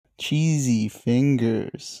Cheesy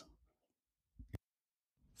fingers.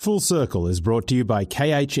 Full Circle is brought to you by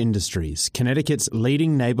KH Industries, Connecticut's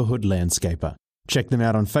leading neighbourhood landscaper. Check them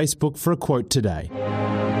out on Facebook for a quote today.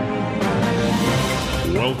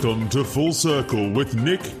 Welcome to Full Circle with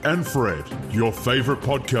Nick and Fred, your favourite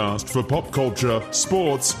podcast for pop culture,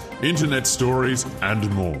 sports, internet stories, and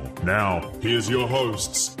more. Now, here's your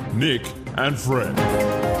hosts, Nick and Fred.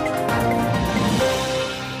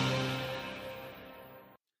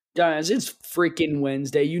 Guys, it's freaking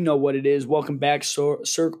Wednesday. You know what it is. Welcome back, Full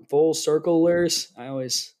Circlers. I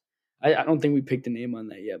don't think we picked a name on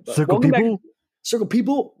that yet. But Circle People? Circle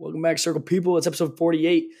People. Welcome back, Circle People. It's episode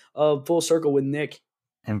 48 of Full Circle with Nick.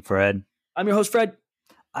 And Fred. I'm your host, Fred.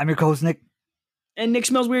 I'm your co-host, Nick. And Nick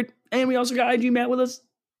smells weird. And we also got IG Matt with us.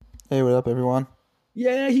 Hey, what up, everyone?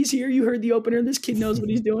 Yeah, he's here. You heard the opener. This kid knows what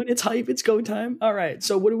he's doing. It's hype. It's go time. All right.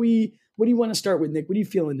 So what do you want to start with, Nick? What are you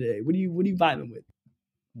feeling today? What are you vibing with?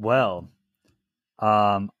 Well,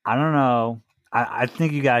 I don't know. I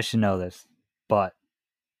think you guys should know this, but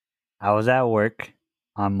I was at work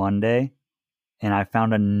on Monday and I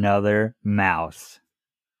found another mouse.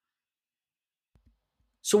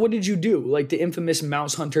 So what did you do? Like the infamous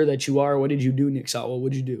mouse hunter that you are, what did you do, Nick Sawa?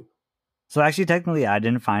 What did you do? So actually, technically, I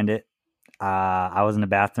didn't find it. I was in the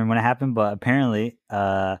bathroom when it happened, but apparently,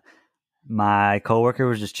 my coworker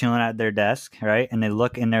was just chilling at their desk, right? And they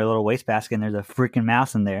look in their little wastebasket and there's a freaking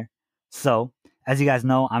mouse in there. So, as you guys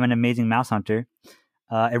know, I'm an amazing mouse hunter.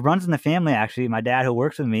 It runs in the family, actually. My dad, who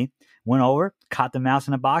works with me, went over, caught the mouse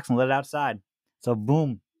in a box and let it outside. So,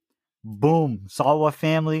 boom, Salwa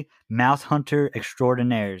family, mouse hunter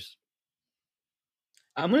extraordinaires.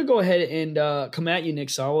 I'm going to go ahead and come at you,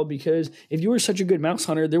 Nick Sawa, because if you were such a good mouse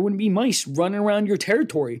hunter, there wouldn't be mice running around your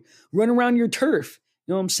territory, running around your turf.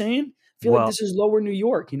 You know what I'm saying? I feel like this is lower New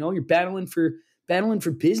York. You know, you're battling for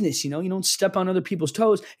business. You know, you don't step on other people's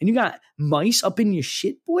toes, and you got mice up in your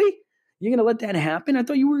shit, boy. You're gonna let that happen? I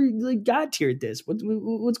thought you were like God tier at this.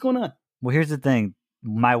 What's going on? Well, here's the thing.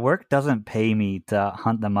 My work doesn't pay me to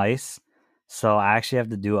hunt the mice, so I actually have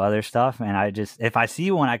to do other stuff. And if I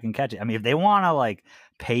see one, I can catch it. I mean, if they want to like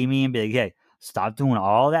pay me and be like, hey, stop doing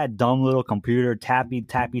all that dumb little computer tappy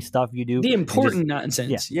stuff you do. The important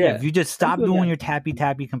nonsense. Yeah. If you just stop doing your tappy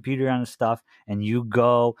computer on the stuff and you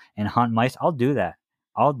go and hunt mice, I'll do that.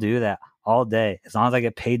 I'll do that all day as long as I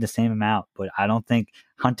get paid the same amount. But I don't think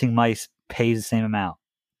hunting mice pays the same amount.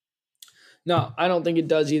 No, I don't think it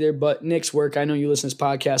does either. But Nick's work, I know you listen to this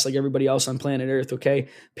podcast like everybody else on planet Earth, okay?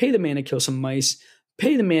 Pay the man to kill some mice.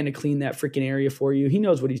 Pay the man to clean that freaking area for you. He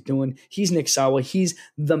knows what he's doing. He's Nick Sawa. He's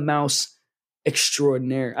the mouse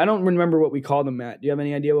extraordinaire. I don't remember what we called him, Matt. Do you have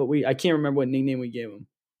any idea I can't remember what nickname we gave him.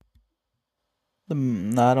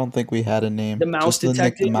 No, I don't think we had a name. The mouse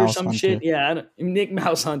detective or some hunter. shit. Yeah, Nick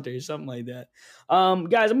Mouse Hunter, something like that.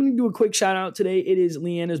 Guys, I'm going to do a quick shout out today. It is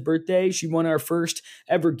Leanna's birthday. She won our first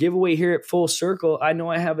ever giveaway here at Full Circle. I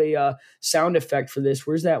know I have a sound effect for this.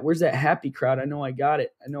 Where's that happy crowd? I know I got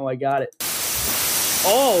it.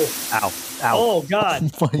 Oh. Ow. Oh,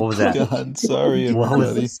 God. Oh what was that? God, sorry,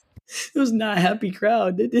 everybody. It was not a happy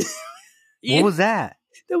crowd. What was that?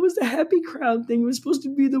 That was the happy crowd thing. It was supposed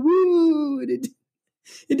to be the woo.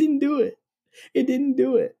 It didn't do it. It didn't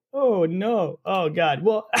do it. Oh, no. Oh, God.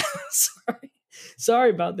 Well,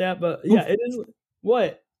 sorry about that. But yeah, it is.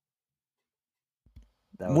 What?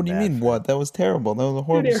 What do you mean, what? That was terrible. That was a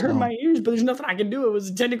horrible Dude, it hurt sound. my ears, but there's nothing I can do. It was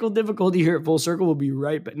a technical difficulty here at Full Circle. We'll be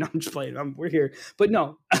right back. No, I'm just playing. We're here. But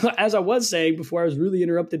no, as I was saying before, I was really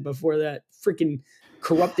interrupted before that freaking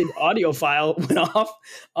corrupted audio file went off.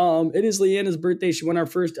 It is Leanna's birthday. She won our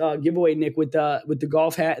first giveaway, Nick, with the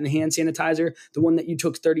golf hat and the hand sanitizer, the one that you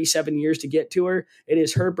took 37 years to get to her. It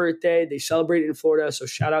is her birthday. They celebrated in Florida, so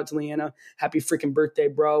shout out to Leanna. Happy freaking birthday,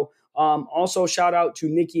 bro. Also, shout out to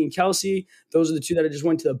Nikki and Kelsey. Those are the two that I just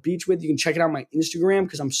went to the beach with. You can check it out on my Instagram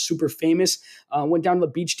because I'm super famous. Went down to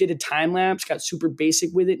the beach, did a time lapse, got super basic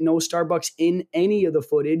with it. No Starbucks in any of the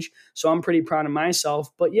footage, so I'm pretty proud of myself.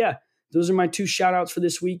 But yeah, those are my two shout outs for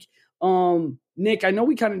this week. Nick, I know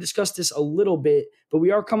we kind of discussed this a little bit, but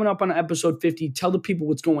we are coming up on episode 50. Tell the people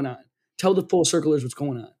what's going on. Tell the Full Circlers what's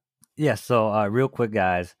going on. Yeah, so real quick,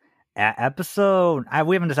 guys. At episode,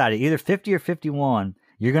 we haven't decided, either 50 or 51,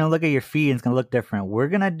 you're going to look at your feed and it's going to look different. We're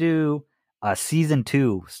going to do season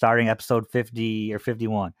 2 starting episode 50 or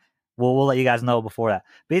 51. We'll let you guys know before that.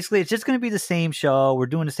 Basically, it's just going to be the same show. We're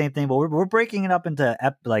doing the same thing, but we're breaking it up into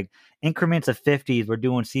increments of 50s. We're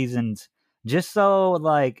doing seasons just so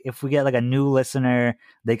if we get a new listener,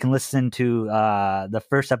 they can listen to the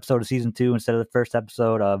first episode of season 2 instead of the first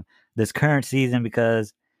episode of this current season,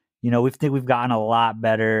 because we think we've gotten a lot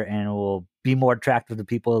better and will be more attractive to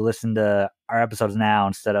people to listen to our episodes now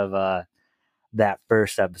instead of that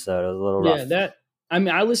first episode. It was a little rough. Yeah,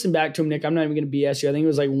 I listened back to him, Nick. I'm not even going to BS you. I think it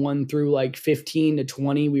was like 1 through like 15 to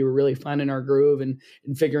 20. We were really finding our groove and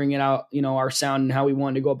figuring it out, our sound and how we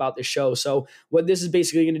wanted to go about the show. So what this is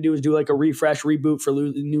basically going to do is do like a refresh, reboot for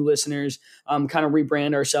new listeners, kind of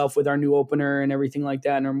rebrand ourselves with our new opener and everything like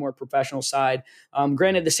that, and our more professional side.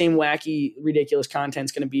 Granted, the same wacky, ridiculous content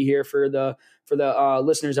is going to be here for the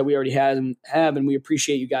listeners that we already have, and we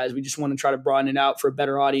appreciate you guys. We just want to try to broaden it out for a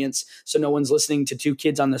better audience, so no one's listening to two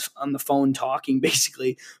kids on the phone talking basically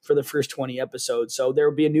for the first 20 episodes. So there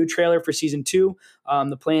will be a new trailer for season 2.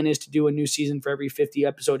 The plan is to do a new season for every 50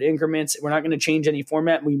 episode increments. We're not going to change any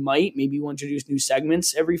format. Maybe we'll introduce new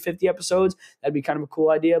segments every 50 episodes. That'd be kind of a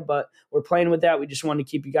cool idea, but we're playing with that. We just want to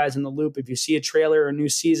keep you guys in the loop. If you see a trailer or a new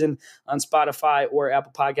season on Spotify or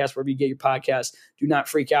Apple Podcasts, wherever you get your podcasts, do not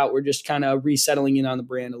freak out. We're just kind of resettling in on the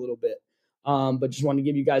brand a little bit. But just want to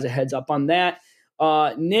give you guys a heads up on that.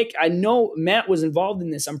 Nick, I know Matt was involved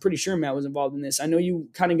in this. I'm pretty sure Matt was involved in this. I know you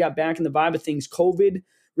kind of got back in the vibe of things. COVID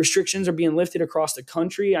restrictions are being lifted across the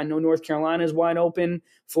country. I know North Carolina is wide open.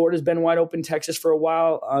 Florida's been wide open. Texas for a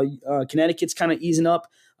while. Connecticut's kind of easing up.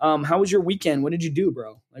 How was your weekend? What did you do,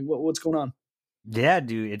 bro? Like what's going on? Yeah,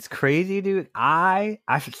 dude, it's crazy, dude. I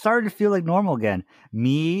started to feel like normal again.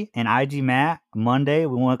 Me and IG Matt, Monday,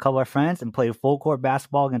 we went with a couple of friends and played full court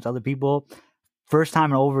basketball against other people. First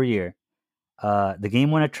time in over a year. The game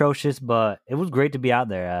went atrocious, but it was great to be out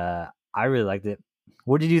there. I really liked it.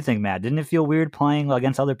 What did you think, Matt? Didn't it feel weird playing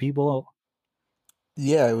against other people?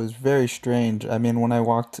 Yeah, it was very strange. I mean, when I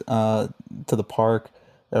walked to the park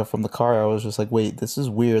from the car, I was just like, wait, this is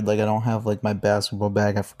weird. Like, I don't have like my basketball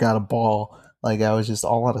bag. I forgot a ball. Like, I was just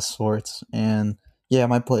all out of sorts. And yeah,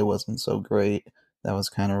 my play wasn't so great. That was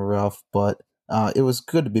kind of rough, but it was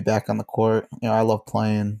good to be back on the court. I love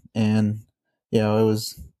playing, and it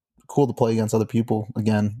was cool to play against other people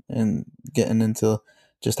again and getting into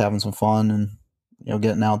just having some fun and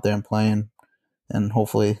getting out there and playing. And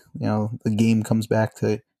hopefully, the game comes back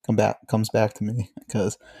to me,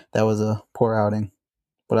 because that was a poor outing.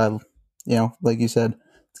 But like you said,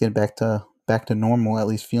 it's getting back to normal, at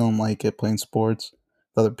least feeling like it, playing sports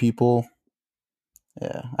with other people.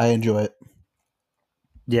 Yeah, I enjoy it.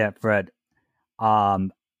 Yeah, Fred. I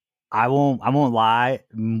won't lie.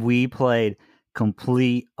 We played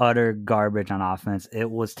complete, utter garbage on offense. It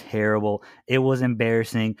was terrible. It was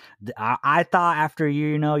embarrassing. I thought after a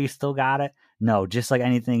year, you still got it. No, just like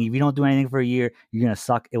anything, if you don't do anything for a year, you're gonna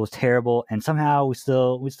suck. It was terrible, and somehow we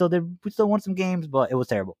still won some games, but it was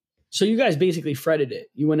terrible. So you guys basically fretted it.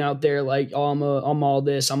 You went out there like, oh, I'm all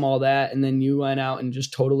this, I'm all that, and then you went out and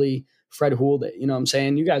just totally Fred Hooled it. You know what I'm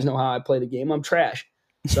saying? You guys know how I play the game. I'm trash.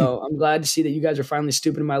 So I'm glad to see that you guys are finally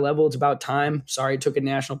stooping to my level. It's about time. Sorry it took a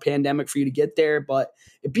national pandemic for you to get there, but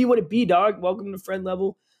it be what it be, dog. Welcome to Fred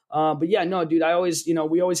level. But yeah, no, dude, I always,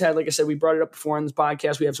 we always had, like I said, we brought it up before on this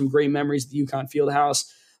podcast. We have some great memories at the UConn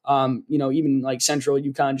Fieldhouse. Even like Central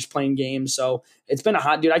UConn, just playing games. So it's been a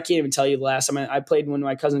hot, dude. I can't even tell you the last time I played when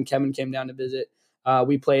my cousin Kevin came down to visit.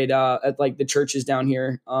 We played at like the churches down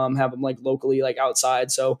here, have them like locally, like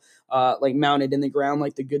outside. So like mounted in the ground,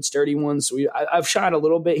 like the good sturdy ones. So I've shot a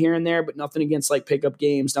little bit here and there, but nothing against like pickup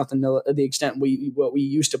games, nothing to the extent what we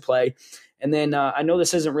used to play. And then I know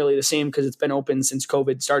this isn't really the same because it's been open since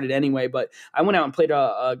COVID started anyway, but I went out and played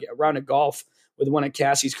a round of golf with one of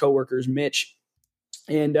Cassie's coworkers, Mitch.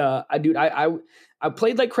 And I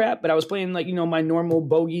played like crap, but I was playing like, my normal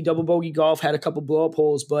double bogey golf, had a couple blow up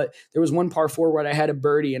holes, but there was one par 4 where I had a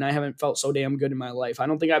birdie, and I haven't felt so damn good in my life. I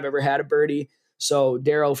don't think I've ever had a birdie. So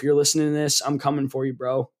Daryl, if you're listening to this, I'm coming for you,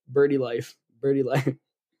 bro. Birdie life.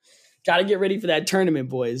 Got to get ready for that tournament,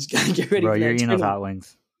 boys. Got to get ready for that tournament. Bro, you're eating those hot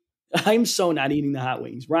wings. I'm so not eating the hot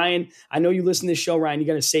wings. Ryan, I know you listen to this show, Ryan. You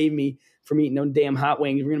got to save me from eating those damn hot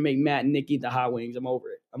wings. We're going to make Matt and Nick eat the hot wings. I'm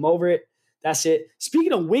over it. That's it.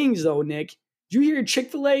 Speaking of wings, though, Nick, did you hear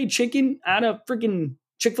Chick-fil-A chicken out of freaking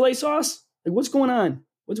Chick-fil-A sauce? Like, what's going on?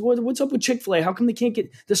 What's up with Chick-fil-A? How come they can't get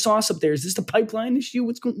the sauce up there? Is this the pipeline issue?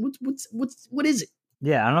 What is it?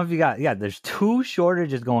 Yeah, I don't know if you got. Yeah, there's 2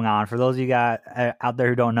 shortages going on. For those of you guys out there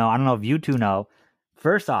who don't know, I don't know if you two know.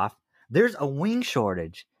 First off, there's a wing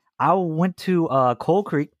shortage. I went to Coal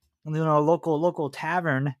Creek, a local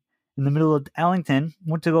tavern in the middle of Ellington.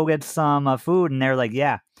 Went to go get some food, and they're like,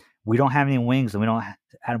 "Yeah, we don't have any wings, and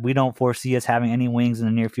we don't foresee us having any wings in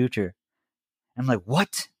the near future." I'm like,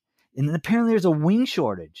 "What?" And then apparently there's a wing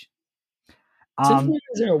shortage. Is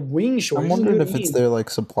there a wing shortage? I'm wondering if it's their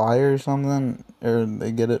like supplier or something, or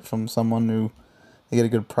they get it from someone who they get a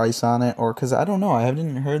good price on it, or because I don't know, I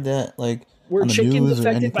haven't heard that like were on the chickens news or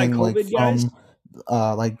affected by anything COVID, like guys?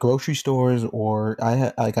 from like grocery stores, or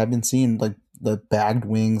I've been seeing like the bagged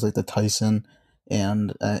wings like the Tyson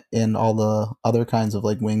and all the other kinds of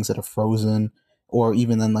like wings that are frozen, or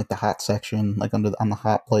even in like the hot section, like on the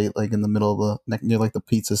hot plate, like in the middle of near like the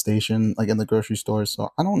pizza station, like in the grocery store. So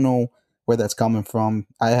I don't know where that's coming from.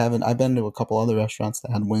 I've been to a couple other restaurants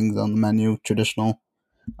that had wings on the menu, traditional.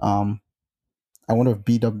 I wonder if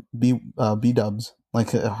B Dubs,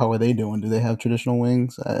 like how are they doing? Do they have traditional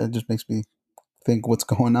wings? It just makes me think what's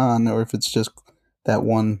going on, or if it's just that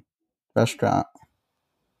one restaurant.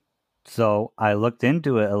 So I looked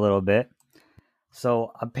into it a little bit.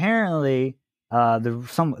 So apparently,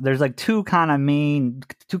 there's like two kind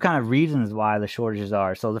of reasons why the shortages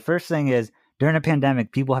are. So the first thing is during the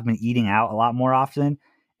pandemic, people have been eating out a lot more often,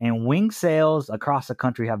 and wing sales across the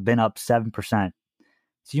country have been up 7%.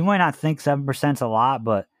 So you might not think 7% is a lot,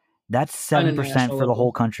 but that's 7% for the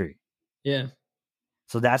whole country. Yeah.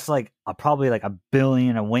 So that's like probably like 1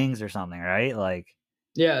 billion of wings or something, right? Like,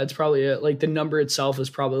 yeah, it's probably it. Like the number itself is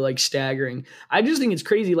probably like staggering. I just think it's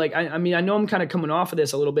crazy. Like, I mean, I know I'm kind of coming off of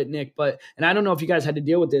this a little bit, Nick, and I don't know if you guys had to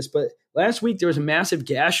deal with this, but last week there was a massive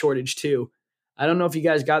gas shortage too. I don't know if you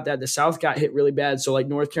guys got that. The South got hit really bad. So like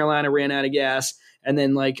North Carolina ran out of gas. And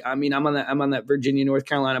then like, I mean, I'm on that Virginia, North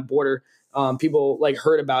Carolina border. People like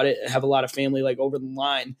heard about it, have a lot of family like over the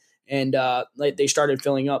line. And like they started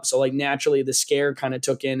filling up. So like naturally the scare kind of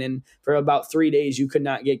took in, and for about 3 days you could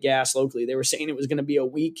not get gas locally. They were saying it was going to be a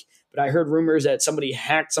week, but I heard rumors that somebody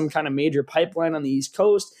hacked some kind of major pipeline on the East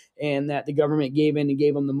Coast, and that the government gave in and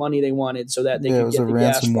gave them the money they wanted so that they could get the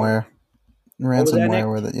gas. Ransomware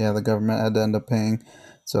where the government had to end up paying.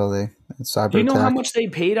 So cyber. Do you know how much they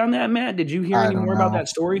paid on that, Matt? Did you hear any more about that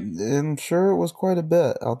story? I'm sure it was quite a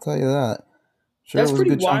bit. I'll tell you that. Sure, that's it was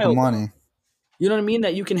pretty a good chunk of money. You know what I mean?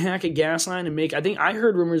 That you can hack a gas line and make. I think I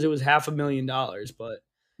heard rumors it was $500,000, but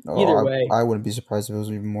either way, I wouldn't be surprised if it was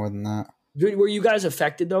even more than that. Were you guys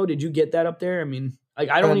affected though? Did you get that up there? I mean, like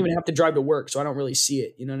I don't even have to drive to work, so I don't really see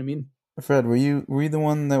it. You know what I mean? Fred, were you the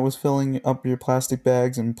one that was filling up your plastic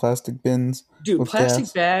bags and plastic bins? Dude,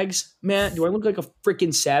 plastic bags, Matt. Do I look like a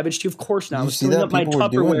freaking savage to you? Of course not. I was filling up my People were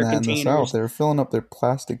doing that containers. in the South. They were filling up their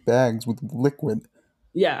plastic bags with liquid.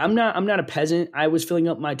 Yeah, I'm not a peasant. I was filling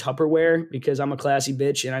up my Tupperware because I'm a classy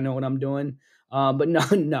bitch and I know what I'm doing. But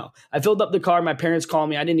no. I filled up the car. My parents called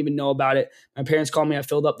me. I didn't even know about it. My parents called me. I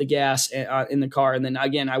filled up the gas in the car. And then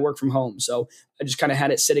again, I work from home. So I just kind of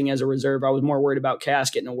had it sitting as a reserve. I was more worried about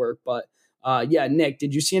Cass getting to work. But yeah, Nick,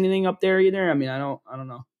 did you see anything up there either? I mean, I don't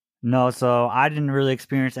know. No, so I didn't really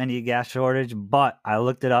experience any gas shortage, but I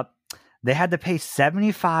looked it up. They had to pay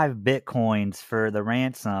 75 Bitcoins for the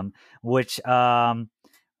ransom, which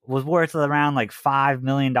was worth around like $5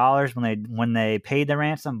 million when they paid the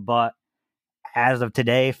ransom. But as of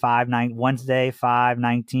today, Wednesday,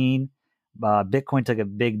 5/19, Bitcoin took a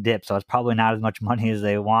big dip, so it's probably not as much money as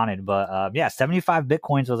they wanted. But yeah, 75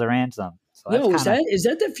 Bitcoins was a ransom. So is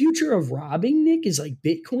that the future of robbing, Nick? Is like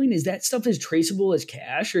Bitcoin? Is that stuff as traceable as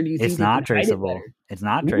cash, or do you think it's not traceable? It's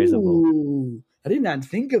not traceable. Ooh, I did not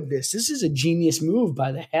think of this. This is a genius move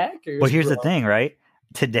by the hackers. But here's the thing, right?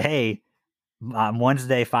 Today, on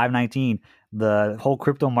Wednesday, 5/19, the whole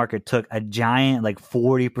crypto market took a giant like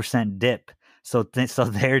 40% dip. So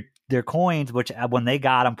their coins, which when they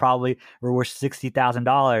got them probably were worth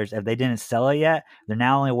 $60,000. If they didn't sell it yet, they're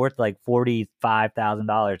now only worth like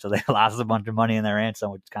 $45,000. So they lost a bunch of money in their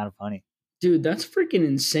ransom, which is kind of funny. Dude, that's freaking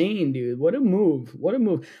insane, dude. What a move.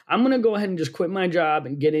 I'm going to go ahead and just quit my job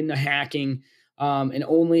and get into hacking and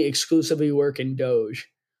only exclusively work in Doge.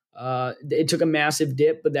 It took a massive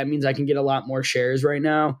dip, but that means I can get a lot more shares right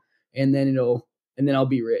now. And then I'll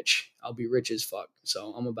be rich. I'll be rich as fuck.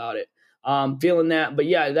 So I'm about it. Feeling that, but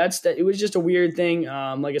yeah, it was just a weird thing.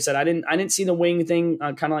 Like I said, I didn't see the wing thing.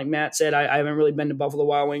 Kind of like Matt said, I haven't really been to Buffalo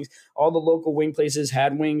Wild Wings. All the local wing places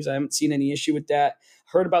had wings. I haven't seen any issue with that.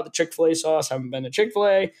 Heard about the Chick-fil-A sauce. Haven't been to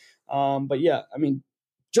Chick-fil-A. But yeah, I mean,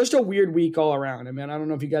 just a weird week all around. I mean, I don't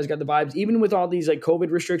know if you guys got the vibes. Even with all these like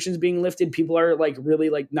COVID restrictions being lifted, people are like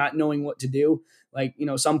really like not knowing what to do. Like, you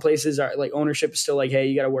know, some places are like ownership is still like, hey,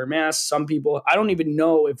 you got to wear masks. Some people, I don't even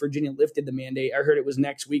know if Virginia lifted the mandate. I heard it was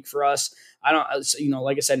next week for us. I don't, you know,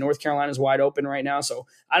 like I said, North Carolina is wide open right now. So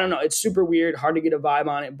I don't know. It's super weird, hard to get a vibe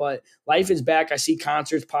on it, but life is back. I see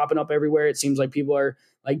concerts popping up everywhere. It seems like people are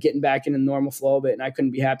like getting back in the normal flow of it. And I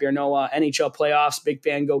couldn't be happier. No, NHL playoffs, big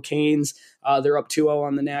fan, go Canes. They're up 2-0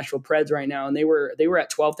 on the Nashville Preds right now. And they were at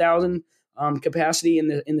 12,000 capacity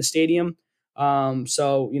in the stadium.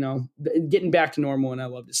 So, you know, getting back to normal, and I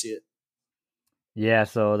love to see it. Yeah,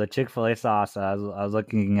 so the Chick-fil-A sauce, I was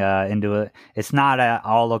looking into it. It's not at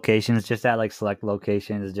all locations. It's just at like select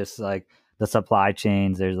locations. It's just like the supply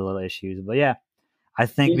chains. There's a little issues. But yeah, I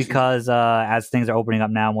think Interesting. because as things are opening up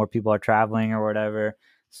now, more people are traveling or whatever.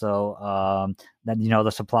 So that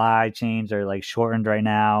the supply chains are like shortened right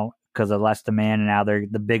now because of less demand, and now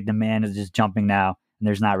the big demand is just jumping now, and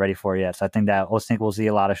there's not ready for it yet. So I think we'll see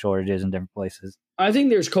a lot of shortages in different places. I think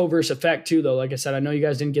there's coverse effect too, though. Like I said, I know you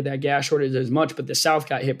guys didn't get that gas shortage as much, but the South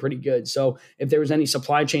got hit pretty good. So if there was any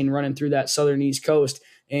supply chain running through that southern East Coast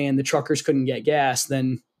and the truckers couldn't get gas,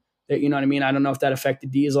 then you know what I mean. I don't know if that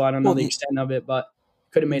affected diesel. I don't know the extent of it, but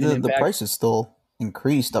could have made an impact. The price is still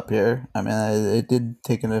increased up here. I mean, it did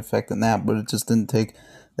take an effect in that, but it just didn't take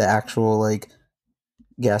the actual like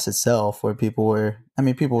gas itself, where people were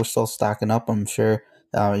still stocking up. I'm sure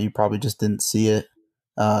you probably just didn't see it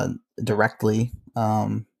directly,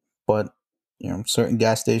 but certain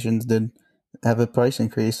gas stations did have a price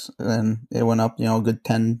increase, and it went up a good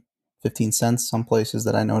 10-15 cents some places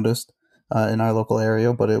that I noticed in our local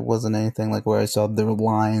area, but it wasn't anything like where I saw there were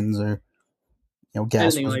lines or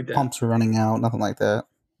gas pumps were running out, nothing like that.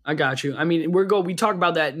 I got you. I mean, we talk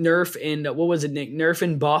about that Nerf and what was it, Nick? Nerf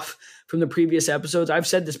and Buff from the previous episodes. I've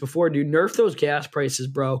said this before, dude. Nerf those gas prices,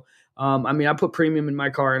 bro. I mean, I put premium in my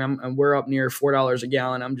car, and we're up near $4 a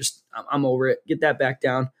gallon. I'm over it. Get that back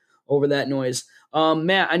down, over that noise.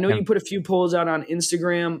 Matt, I know you put a few polls out on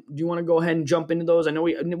Instagram. Do you want to go ahead and jump into those? I know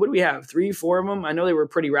what do we have? 3, 4 of them? I know they were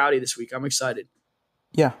pretty rowdy this week. I'm excited.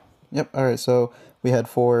 Yeah. Yep. All right. So we had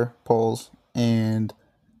 4 polls, and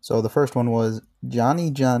so the first one was Johnny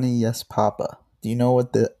Yes Papa. Do you know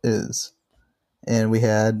what that is? And we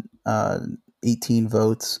had 18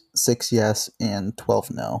 votes, 6 yes, and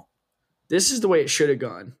 12 no. This is the way it should have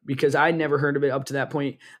gone, because I never heard of it up to that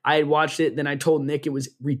point. I had watched it, then I told Nick it was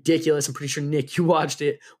ridiculous. I'm pretty sure, Nick, you watched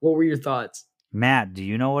it. What were your thoughts? Matt, do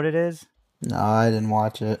you know what it is? No, I didn't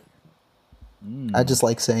watch it. I just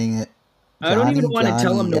like saying it. I don't even want to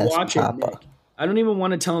tell him to watch it, Nick. I don't even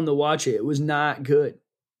want to tell him to watch it. It was not good.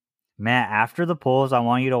 Matt, after the polls, I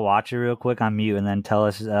want you to watch it real quick on mute and then tell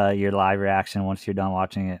us your live reaction once you're done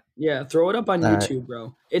watching it. Yeah, throw it up on YouTube,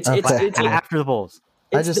 bro. It's after the polls.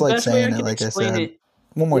 I just like saying it, like I said.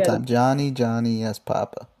 One more time, Johnny yes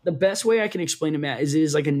Papa. The best way I can explain it, Matt, is it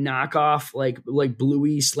is like a knockoff, like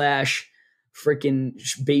Bluey /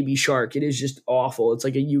 freaking Baby Shark. It is just awful. It's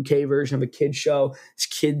like a UK version of a kid show.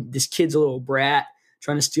 This kid's a little brat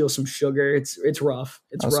trying to steal some sugar. It's rough.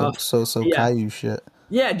 It's rough. So yeah. Caillou shit.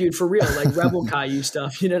 Yeah, dude, for real, like Rebel Caillou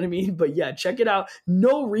stuff. You know what I mean? But yeah, check it out.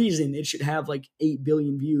 No reason it should have like 8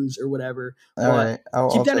 billion views or whatever. All right.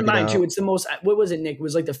 Keep that in mind too. It's the most. What was it, Nick? It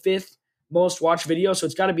was like the 5th most watched video, so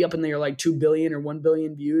it's got to be up in there like 2 billion or 1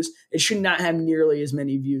 billion views. It should not have nearly as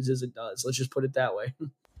many views as it does. Let's just put it that way.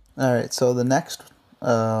 All right. So the next,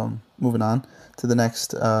 moving on to the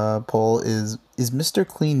next poll is Mr.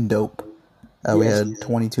 Clean dope? We had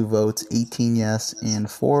 22 votes, 18 yes,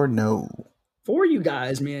 and 4 no. For you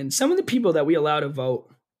guys, man, some of the people that we allow to vote,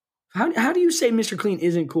 how do you say Mr. Clean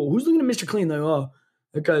isn't cool? Who's looking at Mr. Clean like, oh,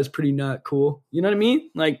 that guy's pretty not cool? You know what I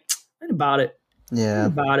mean? Like, ain't about it. Yeah.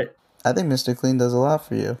 Ain't about it. I think Mr. Clean does a lot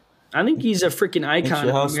for you. I think he's a freaking icon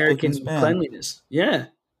of American cleanliness. Yeah.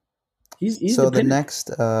 He's so the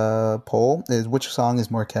next poll is which song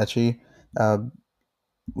is more catchy?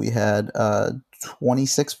 We had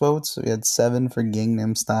 26 votes. We had 7 for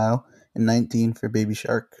Gangnam Style and 19 for Baby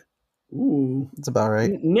Shark. Ooh. That's about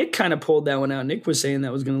right. Nick kind of pulled that one out. Nick was saying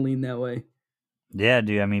that was going to lean that way. Yeah,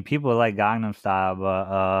 dude. I mean, people like Gangnam Style,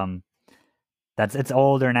 but it's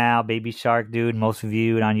older now. Baby Shark, dude, most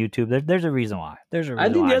viewed on YouTube. There's a reason why. I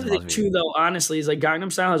think the other thing too, though, honestly, is like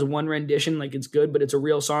Gangnam Style has one rendition, like it's good, but it's a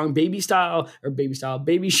real song. Baby Shark, Baby Style.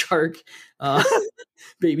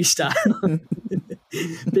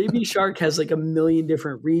 Baby Shark has like a million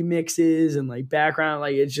different remixes and like background.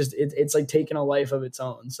 Like it's like taking a life of its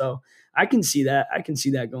own. So I can see that. I can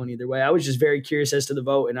see that going either way. I was just very curious as to the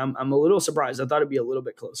vote, and I'm a little surprised. I thought it'd be a little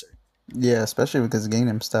bit closer. Yeah, especially because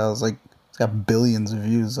Gangnam Style is like it's got billions of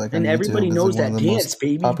views. Like, and everybody knows that dance,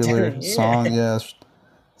 baby. Popular song, yeah.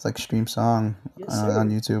 It's like stream song on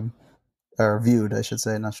YouTube, or viewed, I should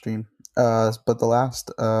say, not stream. But the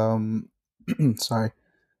last, sorry.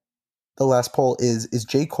 The last poll is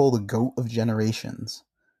J. Cole the GOAT of generations?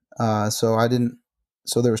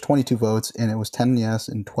 So there was 22 votes, and it was 10 yes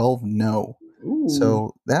and 12 no. Ooh.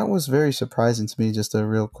 So that was very surprising to me. Just a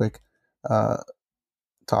real quick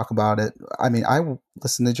talk about it. I mean, I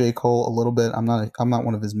listened to J. Cole a little bit. I'm not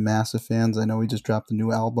one of his massive fans. I know he just dropped a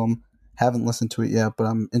new album. Haven't listened to it yet, but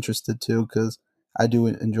I'm interested too because I do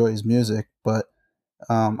enjoy his music. But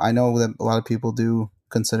I know that a lot of people do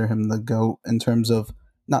consider him the GOAT in terms of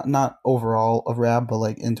not overall of rap, but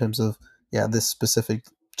like in terms of this specific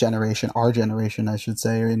generation, our generation, I should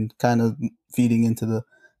say, and kind of feeding into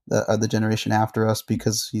the generation after us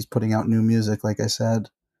because he's putting out new music. Like I said,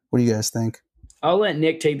 what do you guys think? I'll let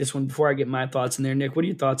Nick take this one before I get my thoughts in there. Nick, what are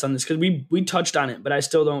your thoughts on this? Because we touched on it, but I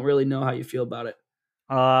still don't really know how you feel about it.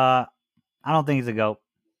 I don't think he's a GOAT.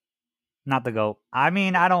 Not the GOAT. I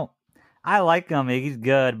mean, I like him. He's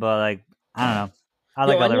good, but like, I don't know. I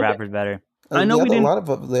like other rappers better. I know a lot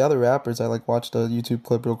of the other rappers. I watched a YouTube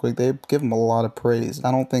clip real quick. They give him a lot of praise.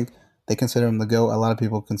 I don't think they consider him the GOAT. A lot of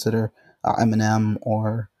people consider Eminem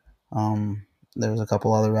or there's a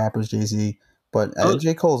couple other rappers, Jay-Z, but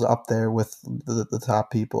J. Cole's up there with the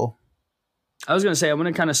top people. I was going to say, I'm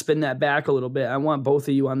going to kind of spin that back a little bit. I want both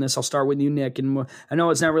of you on this. I'll start with you, Nick. And I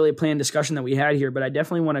know it's not really a planned discussion that we had here, but I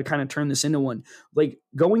definitely want to kind of turn this into one. Like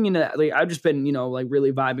going into that, like I've just been, like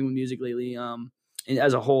really vibing with music lately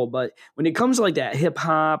as a whole. But when it comes to like that hip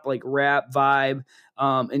hop, like rap vibe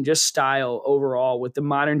and just style overall with the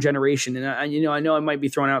modern generation, and I know I might be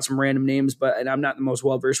throwing out some random names, and I'm not the most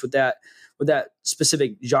well-versed with that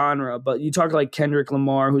specific genre. But you talk like Kendrick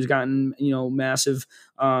Lamar, who's gotten, massive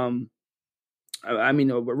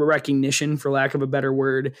recognition, for lack of a better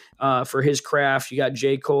word, for his craft. You got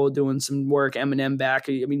J. Cole doing some work, Eminem back.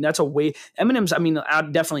 I mean, that's a way. Eminem's,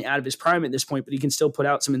 definitely out of his prime at this point, but he can still put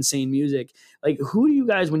out some insane music. Like, who do you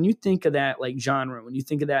guys, when you think of that like genre, when you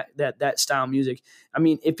think of that style of music? I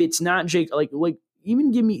mean, if it's not Jake, like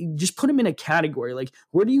even just put him in a category. Like,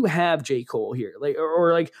 where do you have J. Cole here? Like,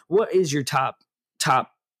 or like, what is your top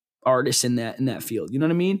artist in that field? You know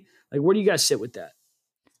what I mean? Like, where do you guys sit with that?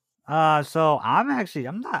 So I'm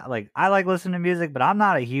not like, I like listening to music, but I'm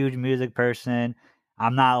not a huge music person.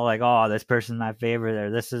 I'm not like, oh, this person's my favorite or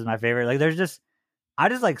this is my favorite. Like I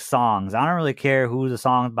just like songs. I don't really care who the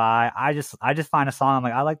song's by. I just find a song. I'm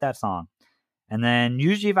like, I like that song. And then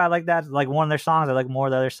usually if I like that, like one of their songs, I like more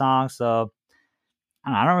of the other songs. So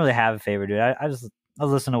I don't really have a favorite, dude. I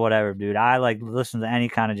listen to whatever, dude. I like listen to any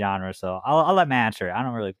kind of genre. So I'll let Matt answer. I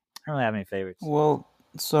don't really have any favorites. Well,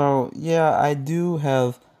 so yeah, I do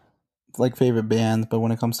have like favorite bands, but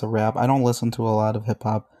when it comes to rap, I don't listen to a lot of hip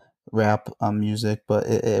hop rap music, but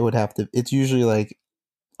it would have to, it's usually like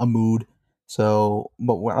a mood. So,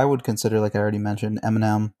 but what I would consider, like I already mentioned,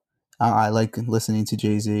 Eminem. I like listening to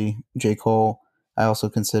Jay-Z, J. Cole. I also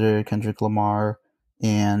consider Kendrick Lamar,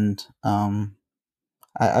 and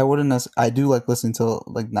I wouldn't. I do like listening to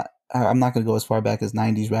I'm not gonna go as far back as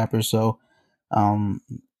 '90s rappers. So, I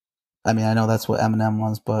mean, I know that's what Eminem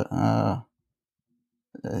was, but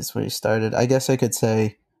that's where he started. I guess I could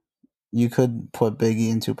say you could put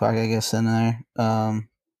Biggie and Tupac, I guess, in there,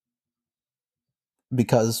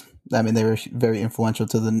 because I mean they were very influential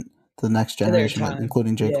to the next generation,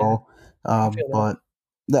 including J. Cole. But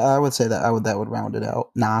I would say that would round it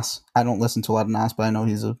out. Nas, I don't listen to a lot of Nas, but I know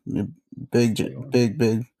he's a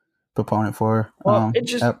big proponent for. Well, it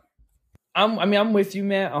just. I'm with you,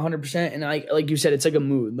 Matt, 100%. And like you said, it's like a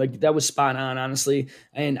mood. Like that was spot on, honestly.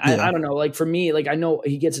 And I don't know. Like for me, like I know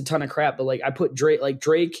he gets a ton of crap, but like I put Drake. Like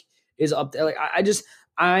Drake is up there. Like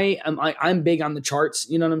I'm big on the charts.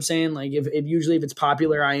 You know what I'm saying? Like if usually if it's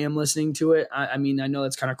popular, I am listening to it. I mean, I know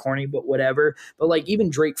that's kind of corny, but whatever. But like even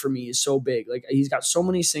Drake for me is so big. Like he's got so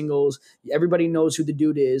many singles. Everybody knows who the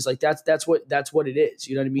dude is. Like that's what it is.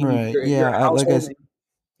 You know what I mean? Right.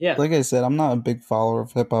 Yeah, like I said, I'm not a big follower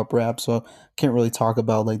of hip hop rap, so I can't really talk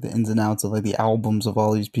about like the ins and outs of like the albums of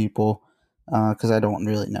all these people, because I don't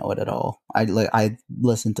really know it at all. I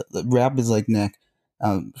listen to rap is like Nick,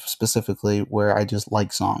 specifically where I just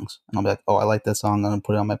like songs and I'm like, oh, I like that song, I'm gonna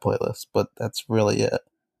put it on my playlist, but that's really it.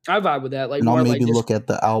 I vibe with that. Like, and I'll maybe look at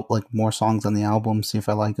the more songs on the album, see if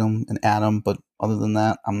I like them and add them. But other than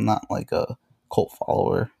that, I'm not like a cult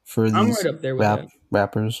follower for these right up there with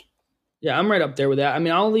rappers. Yeah, I'm right up there with that. I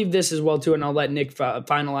mean, I'll leave this as well, too, and I'll let Nick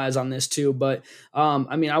finalize on this, too. But,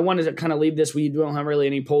 I mean, I wanted to kind of leave this. We don't have really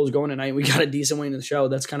any polls going tonight. We got a decent way in the show.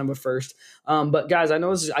 That's kind of a first. But, guys, I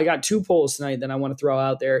know I got 2 polls tonight that I want to throw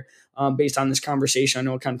out there based on this conversation. I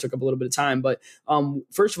know it kind of took up a little bit of time. But,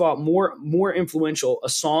 first of all, more influential, a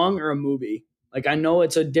song or a movie? Like, I know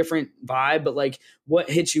it's a different vibe, but like, what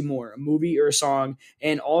hits you more, a movie or a song?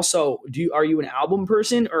 And also, are you an album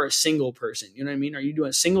person or a single person? You know what I mean? Are you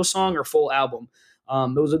doing a single song or full album?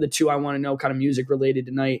 Those are the 2 I want to know, kind of music related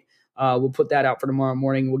tonight. We'll put that out for tomorrow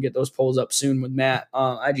morning. We'll get those polls up soon with Matt,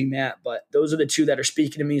 IG Matt. But those are the 2 that are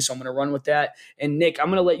speaking to me, so I'm going to run with that. And Nick, I'm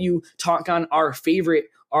going to let you talk on our favorite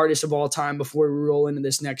artist of all time before we roll into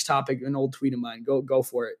this next topic. An old tweet of mine. Go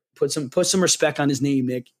for it. Put some respect on his name,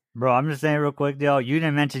 Nick. Bro, I'm just saying real quick, yo, you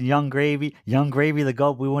didn't mention Young Gravy, the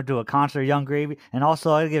GOAT. We went to a concert of Young Gravy. And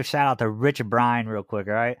also, I'll give a shout out to Rich Brian real quick,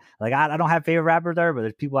 all right? Like, I don't have favorite rappers there, but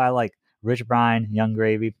there's people I like. Rich Brian, Young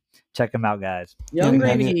Gravy. Check them out, guys. Young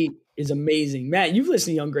Gravy is amazing. Matt, you've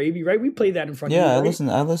listened to Young Gravy, right? We played that in front of you. Yeah, Right?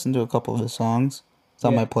 I listened to a couple of his songs. It's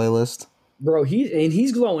on Yeah. my playlist. Bro,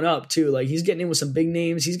 he's glowing up too. Like he's getting in with some big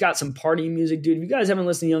names. He's got some party music, dude. If you guys haven't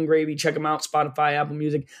listened to Young Gravy, check him out. Spotify, Apple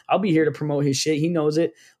Music. I'll be here to promote his shit. He knows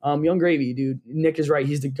it. Young Gravy, dude. Nick is right.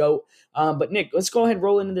 He's the GOAT. But Nick, let's go ahead and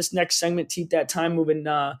roll into this next segment. Keep that time moving.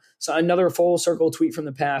 So another full circle tweet from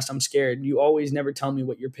the past. I'm scared. You always never tell me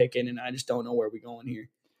what you're picking, and I just don't know where we're going here.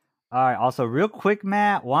 All right. Also, real quick,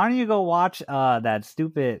 Matt, why don't you go watch that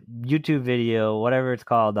stupid YouTube video, whatever it's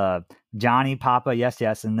called, Johnny Papa, yes,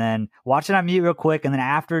 and then watch it on mute real quick, and then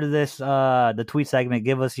after this, the tweet segment,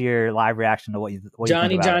 give us your live reaction to what you Johnny,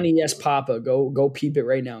 think about Johnny, yes, Papa. Go peep it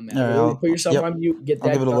right now, man. All right, Really put yourself on mute. Get that.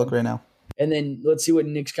 I'll give it a done. look right now. And then let's see what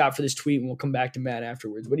Nick's got for this tweet, and we'll come back to Matt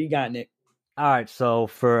afterwards. What do you got, Nick? All right. So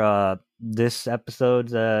for this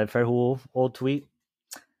episode's Fred Hool old tweet,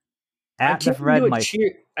 at the Fred Mike.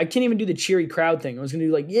 I can't even do the cheery crowd thing. I was gonna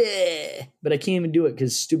do like yeah, but I can't even do it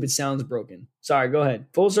because stupid sound's broken. Sorry, go ahead.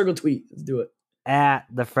 Full circle tweet. Let's do it. At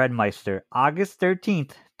the Fred Meister, August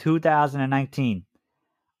 13th, 2019.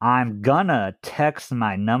 I'm gonna text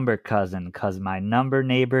my number cousin because my number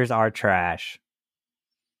neighbors are trash.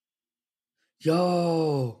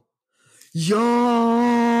 Yo. Do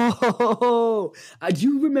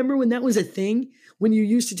you remember when that was a thing? When you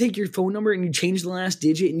used to take your phone number and you change the last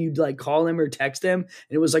digit and you'd like call them or text them and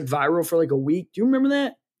it was like viral for like a week. Do you remember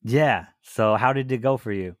that? Yeah. So how did it go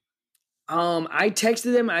for you? I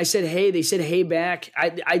texted them. I said, hey, they said, hey back.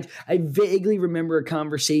 I vaguely remember a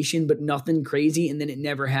conversation, but nothing crazy. And then it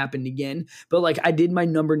never happened again. But like I did my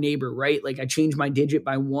number neighbor, right? Like I changed my digit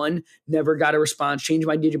by 1, never got a response. Changed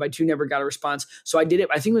my digit by 2, never got a response. So I did it.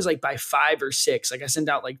 I think it was like by 5 or 6. Like I sent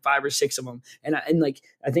out like 5 or 6 of them. And like,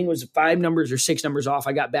 I think it was 5 numbers or 6 numbers off.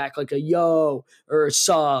 I got back like a yo or a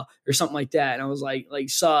saw or something like that. And I was like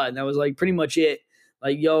saw. And that was like pretty much it.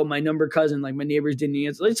 Like, yo, my number cousin, like my neighbors didn't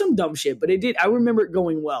answer. Like some dumb shit, but it did. I remember it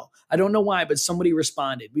going well. I don't know why, but somebody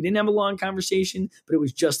responded. We didn't have a long conversation, but it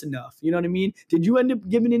was just enough. You know what I mean? Did you end up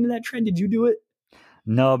giving into that trend? Did you do it?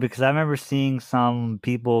 No, because I remember seeing some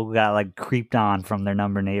people got like creeped on from their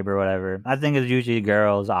number neighbor or whatever. I think it's usually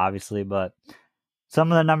girls, obviously, but some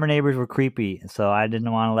of the number neighbors were creepy, so I didn't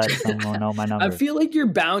want to let someone know my number. I feel like you're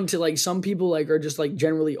bound to like some people like are just like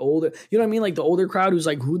generally older. You know what I mean? Like the older crowd who's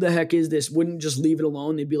like, who the heck is this? Wouldn't just leave it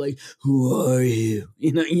alone. They'd be like, who are you?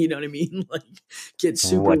 You know what I mean? Like get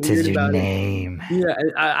super what weird is your about name? it. Yeah,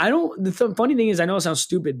 I don't. The funny thing is, I know it sounds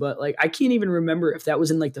stupid, but like I can't even remember if that was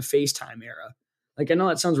in like the FaceTime era. Like I know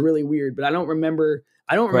that sounds really weird, but I don't remember.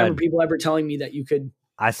 I don't remember people ever telling me that you could.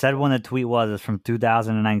 I said when the tweet was. It's from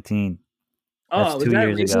 2019. That's Oh, 2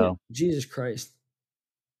 years recent? ago. Jesus Christ.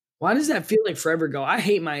 Why does that feel like forever ago? I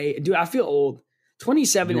hate my dude. I feel old.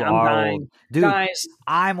 27. You I'm are dying. old. Dude, Guys,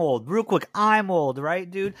 I'm old. Real quick, I'm old, right,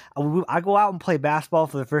 dude? I go out and play basketball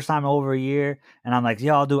for the first time in over a year, and I'm like,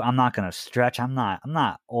 yo, dude, I'm not gonna stretch. I'm not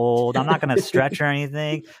old. I'm not gonna stretch or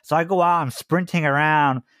anything. So I go out, I'm sprinting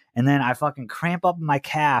around, and then I fucking cramp up my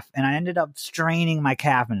calf, and I ended up straining my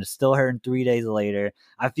calf, and it's still hurting 3 days later.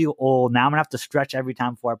 I feel old. Now I'm gonna have to stretch every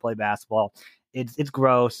time before I play basketball. It's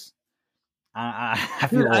gross. I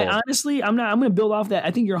feel dude, old. honestly, I'm going to build off that.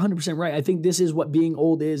 I think you're 100% right. I think this is what being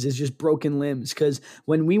old is just broken limbs. Because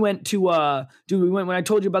when we went to, when I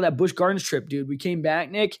told you about that Busch Gardens trip, dude, we came back,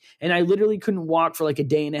 Nick, and I literally couldn't walk for like a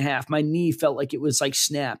day and a half. My knee felt like it was like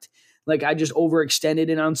snapped. Like I just overextended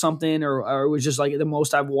it on something, or it was just like the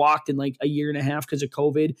most I've walked in like a year and a half because of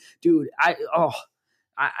COVID. Dude, I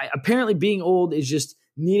apparently being old is just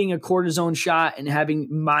needing a cortisone shot and having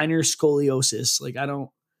minor scoliosis. Like I don't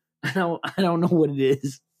know what it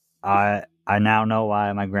is. I now know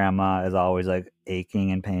why my grandma is always like aching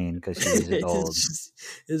in pain because she's just old.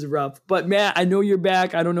 It's rough. But Matt, I know you're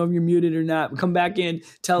back. I don't know if you're muted or not. Come back in.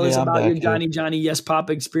 Tell us about your Johnny Yes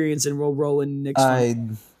Papa experience, and we'll roll in next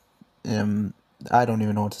time. I don't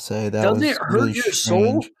even know what to say. That Doesn't was it hurt really your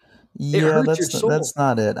strange. soul? Yeah, that's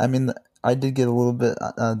not it. I mean, I did get a little bit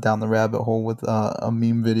down the rabbit hole with a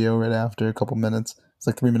meme video right after a couple minutes. It's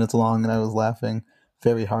like 3 minutes long, and I was laughing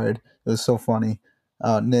very hard. It was so funny.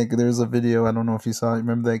 Nick, there's a video. I don't know if you saw it.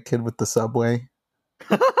 Remember that kid with the Subway?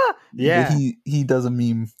 Yeah. He does a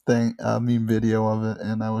meme video of it,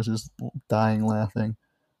 and I was just dying laughing.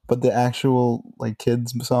 But the actual like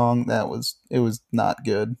kids song, it was not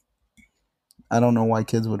good. I don't know why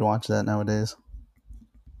kids would watch that nowadays.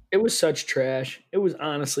 It was such trash. It was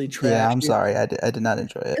honestly trash. Yeah, I'm dude. sorry. I did not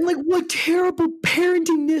enjoy it. And like, what terrible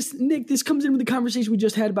parenting this, Nick. This comes in with the conversation we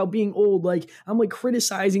just had about being old. Like, I'm like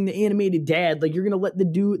criticizing the animated dad. Like, you're gonna let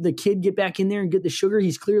the kid get back in there and get the sugar.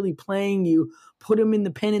 He's clearly playing. You put him in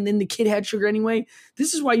the pen, and then the kid had sugar anyway.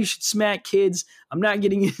 This is why you should smack kids. I'm not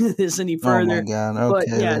getting into this any Oh my further. god. But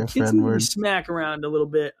Okay, yeah, there, kids need to be Fredward. smack around a little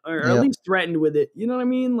bit, or at Yep. least threatened with it. You know what I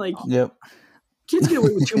mean? Like, Yep. kids get away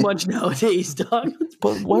with too much nowadays, dog.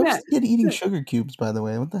 But why was Matt, the kid eating sugar cubes? By the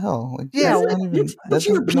way, what the hell? Like, Yeah, that's well, not even. That's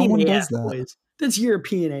No European one AF, does that. boys. That's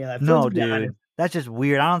European AF. No, Let's be dude. honest. That's just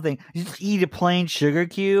weird. I don't think you just eat a plain sugar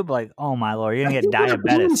cube. Like, oh my lord, you're I gonna get think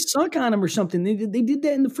they diabetes. suck on them or something. They did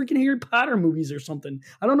that in the freaking Harry Potter movies or something.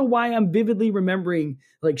 I don't know why I'm vividly remembering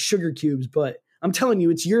like sugar cubes, but I'm telling you,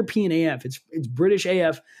 it's European AF. It's British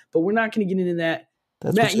AF. But we're not going to get into that.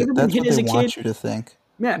 That's Matt, what, you ever been that's hit what as they a want kid? you to think.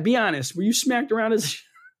 Matt, be honest. Were you smacked around as?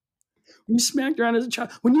 Were you smacked around as a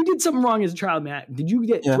child? When you did something wrong as a child, Matt, did you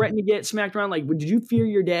get threatened to get smacked around? Like, did you fear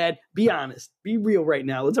your dad? Be honest. Be real right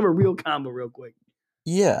now. Let's have a real combo real quick.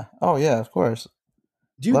 Yeah. Oh yeah. Of course.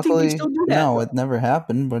 Do you Luckily, think they still do that? no, though? it never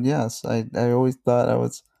happened. But yes, I always thought I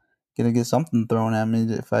was gonna get something thrown at me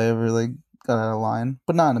if I ever like got out of line,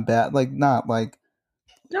 but not in a bad, like not like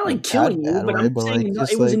Not like bad, killing you, bad but way, I'm but saying like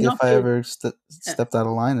just it was like enough if I to. ever stepped out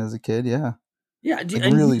of line as a kid, yeah, Yeah, do, like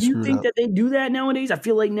and really do you screwed think up. that they do that nowadays? I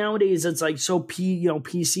feel like nowadays it's like so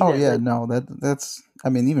PC. Oh that, yeah, like, no, that's I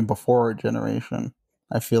mean even before our generation,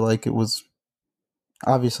 I feel like it was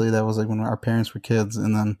obviously that was like when our parents were kids,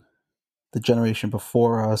 and then the generation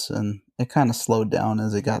before us, and it kind of slowed down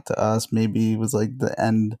as it got to us. Maybe it was like the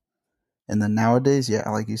end, and then nowadays, yeah,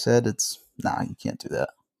 like you said, it's you can't do that.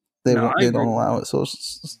 They No, won't. I They don't agree. allow it. So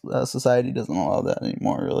society doesn't allow that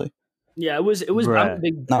anymore. Really, Yeah, it was. I'm a Brett,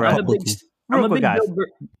 big. not I'm a big. publicly. I'm Real a quick, big. guys. Bill Burr.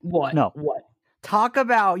 What? No. What?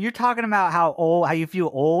 You're talking about how you feel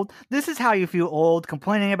old. This is how you feel old,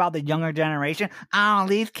 complaining about the younger generation. Oh,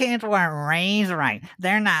 these kids weren't raised right.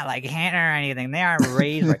 They're not like Hannah or anything. They aren't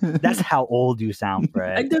raised right. That's how old you sound,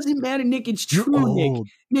 Fred. It doesn't matter, Nick. It's You're true, Nick. old.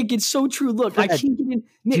 Nick, it's so true. Look, I Fred, can't get in. Do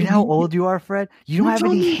Nick, you know how old you are, Fred? You don't you're have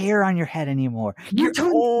telling any me- hair on your head anymore. You're You're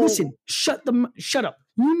telling. old. Listen, shut up.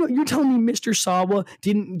 You know, you're telling me Mr. Sawa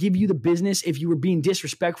didn't give you the business if you were being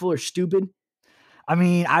disrespectful or stupid. I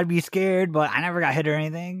mean, I'd be scared, but I never got hit or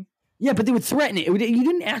anything. Yeah, but they would threaten it. You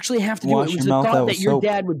didn't actually have to do Wash it. It your was the mouth thought out that with your soap.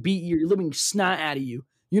 dad would beat your living snot out of you.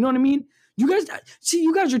 You know what I mean? You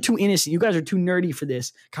guys are too innocent. You guys are too nerdy for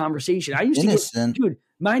this conversation. I used Innocent. to dude,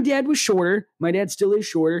 my dad was shorter. My dad still is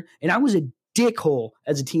shorter. And I was a dickhole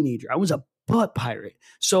as a teenager. I was a butt pirate.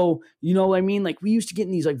 So, you know what I mean? Like, we used to get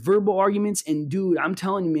in these like verbal arguments. And dude, I'm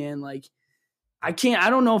telling you, man, like, I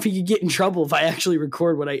don't know if he could get in trouble if I actually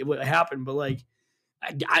record what happened, but like,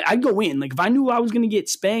 I'd go in. Like, if I knew I was going to get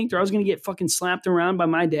spanked or I was going to get fucking slapped around by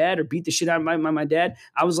my dad or beat the shit out of my dad,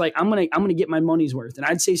 I was like, I'm going to get my money's worth. And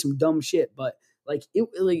I'd say some dumb shit, but like, it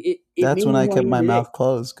That's made when me I wanna kept my eat it. mouth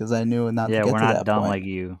closed because I knew not Yeah, to get we're to not that dumb point. like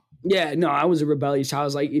you. Yeah, no, I was a rebellious child. I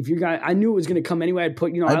was like, if you're gonna, I knew it was going to come anyway. I'd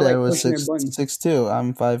put, My I dad like was pushing their buttons. 6'2".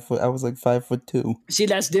 I'm 5 foot. I was like 5'2". See,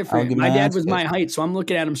 that's I'll different. get My my dad ass was my kicked. height, so I'm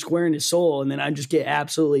looking at him square in his soul, and then I just get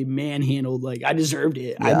absolutely manhandled. Like, I deserved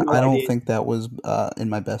it. Yeah, had no I don't idea. think that was in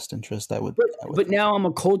my best interest. I would But now I'm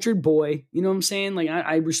a cultured boy. You know what I'm saying? Like,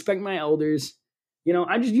 I respect my elders. You know,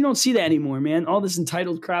 you don't see that anymore, man. All this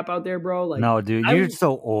entitled crap out there, bro. Like, No, dude, I you're was-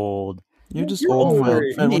 so old. You're just You're old, older.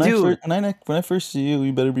 Fred. Fred, Dude. when I first see you,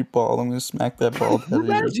 you better be bald. I'm gonna smack that bald head of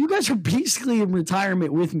yours. you guys are basically in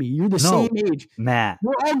retirement with me. You're the No. same age. Matt,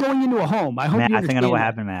 We're all going into a home. I hope Matt, you I think I know understand what that.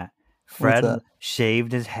 happened, Matt. Fred that?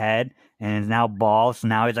 shaved his head and is now bald. So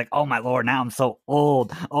now he's like, oh my lord, now I'm so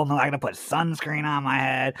old. Oh, I'm not gonna put sunscreen on my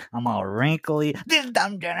head. I'm all wrinkly. This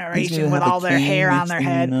dumb He's generation gonna with have a all their cane hair on next their thing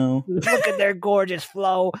you head. know. Look at their gorgeous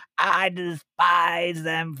flow. I despise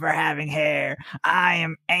them for having hair. I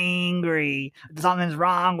am angry. Something's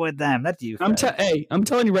wrong with them. That's you, Fred. I'm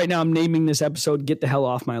telling you right now, I'm naming this episode "Get the Hell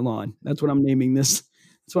Off My Lawn." That's what I'm naming this.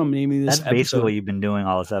 That's what I'm naming this. That's basically episode. what you've been doing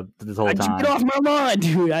all this whole time. Get off my lawn,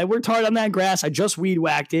 dude. I worked hard on that grass. I just weed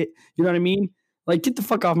whacked it. You know what I mean? Like, get the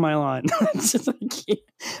fuck off my lawn. It's just,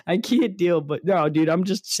 I can't deal. But no, dude, I'm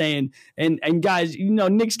just saying. And guys, you know,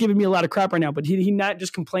 Nick's giving me a lot of crap right now, but he not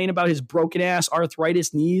just complain about his broken ass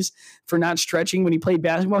arthritis knees for not stretching when he played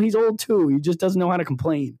basketball. He's old too. He just doesn't know how to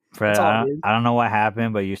complain. Fred, That's all I it is. don't know what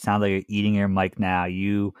happened, but you sound like you're eating your mic now.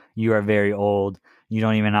 You are very old. You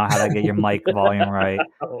don't even know how to get your mic volume right.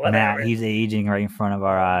 Matt, he's aging right in front of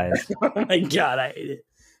our eyes. Oh my god, I hate it.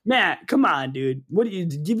 Matt, come on, dude. What do you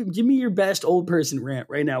give me your best old person rant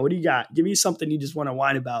right now? What do you got? Give me something you just want to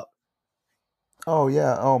whine about. Oh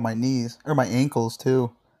yeah. Oh, my knees or my ankles too.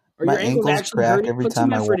 Are My your ankles ankles actually crack hurting? every Put some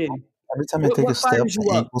time I effort walk. in. Every time I take a What step, fires you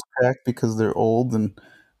my up? ankles crack because they're old and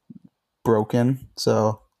broken.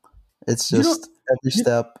 So it's You don't. just every You,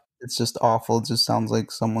 step. It's just awful. It just sounds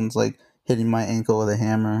like someone's like hitting my ankle with a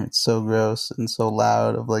hammer. It's so gross and so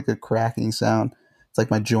loud of like a cracking sound. It's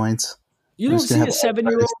like my joints. you I'm don't just gonna see have a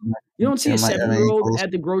 7-year-old. arthritis You don't see a in my 7-year-old ankles.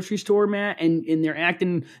 at the grocery store, Matt, and they're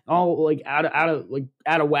acting all like out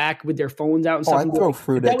of whack with their phones out and Oh, stuff. I And be throw like, if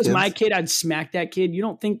fruit that at was my kids. kid, I'd smack that kid. You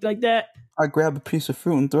don't think like that? I grab a piece of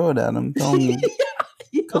fruit and throw it at him. Tell him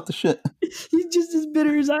You know, cut the shit. he's just as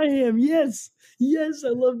bitter as I am. Yes, yes, I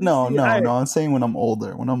love to No, see it. All no, right. no. I'm saying when I'm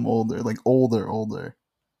older. When I'm older, like older.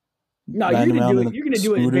 No, you're Riding gonna around do in it. a You're gonna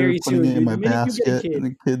do it scooter, very putting soon, it in dude. my The minute you get a basket, kid, and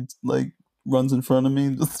the kid like runs in front of me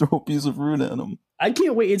and just throw a piece of fruit at him. I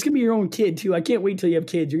can't wait. It's gonna be your own kid too. I can't wait till you have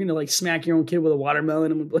kids. You're gonna like smack your own kid with a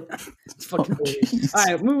watermelon. I'm gonna be like, it's Oh, fucking hilarious. jeez. All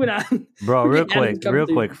right, moving on. Bro, We're real getting out of this quick,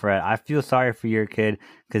 conversation. Fred. I feel sorry for your kid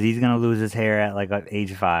because he's gonna lose his hair at like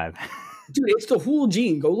age 5. Dude, it's the whole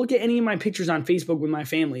gene. Go look at any of my pictures on Facebook with my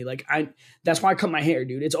family. Like that's why I cut my hair,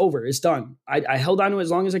 dude. It's over. It's done. I held on to it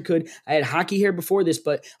as long as I could. I had hockey hair before this,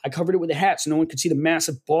 but I covered it with a hat so no one could see the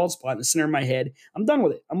massive bald spot in the center of my head. I'm done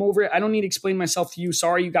with it. I'm over it. I don't need to explain myself to you.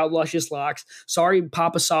 Sorry you got luscious locks. Sorry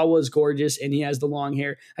Papa Sawa is gorgeous and he has the long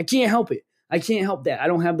hair. I can't help it. I can't help that. I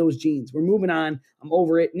don't have those genes. We're moving on. I'm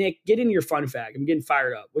over it. Nick, get into your fun fact. I'm getting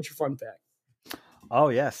fired up. What's your fun fact? Oh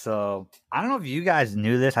yeah, so I don't know if you guys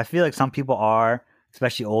knew this. I feel like some people are,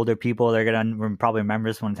 especially older people. They're gonna probably remember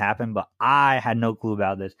this when it's happened, but I had no clue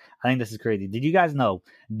about this. I think this is crazy. Did you guys know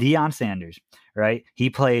Deion Sanders? Right, he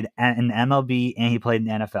played in MLB and he played in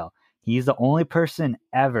the NFL. He's the only person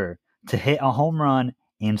ever to hit a home run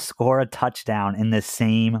and score a touchdown in the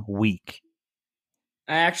same week.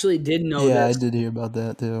 I actually did know Yeah, this. I did hear about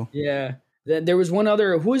that too. Yeah. There was one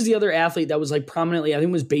other. Who was the other athlete that was like prominently? I think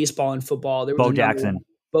it was baseball and football. There was Bo another Jackson. one.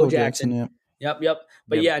 Bo Jackson. Yeah. Yep.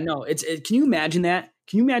 But Yep. yeah, no. Can you imagine that?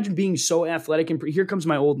 Can you imagine being so athletic and here comes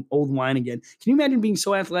my old wine again? Can you imagine being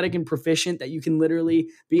so athletic and proficient that you can literally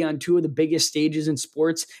be on two of the biggest stages in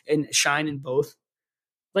sports and shine in both?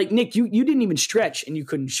 Like Nick, you didn't even stretch and you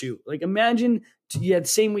couldn't shoot. Like imagine you had the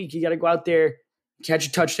same week you got to go out there, catch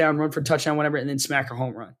a touchdown, run for a touchdown, whatever, and then smack a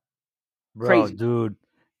home run. Bro, Crazy. dude,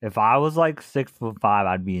 if I was like 6'5",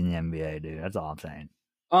 I'd be in the NBA, dude. That's all I'm saying.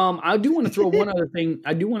 I do want to throw one other thing.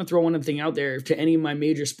 I do want to throw one other thing out there to any of my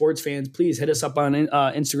major sports fans. Please hit us up on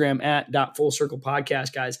Instagram at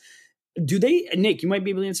 @FullCirclePodcast, guys. Do they, Nick, you might be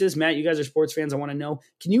able to answer this. Matt, you guys are sports fans. I want to know,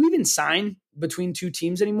 can you even sign between two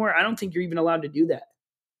teams anymore? I don't think you're even allowed to do that.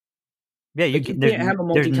 Yeah, Like, you there's, can't have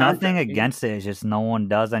a there's multi-contract, nothing you know? against it. It's just no one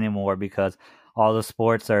does anymore because all the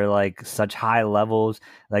sports are like such high levels,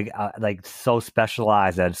 like so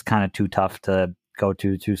specialized that it's kind of too tough to go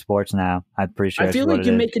to two sports now. I'm pretty sure. I feel that's like what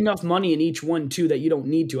you it is. make enough money in each one too that you don't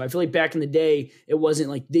need to. I feel like back in the day, it wasn't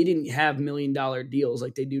like they didn't have $1 million deals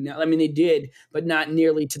like they do now. I mean, they did, but not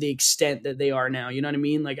nearly to the extent that they are now. You know what I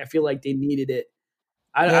mean? Like I feel like they needed it.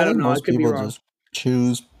 I I don't think know. I most could be people wrong. just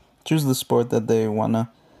choose the sport that they wanna.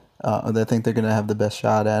 They think they're gonna have the best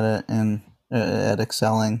shot at it and at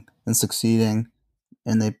excelling and succeeding,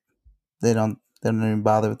 and they don't even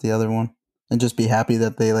bother with the other one and just be happy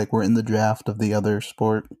that they like were in the draft of the other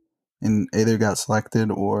sport and either got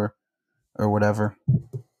selected or whatever.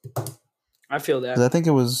 I feel 'Cause that. I think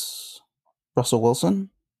it was Russell Wilson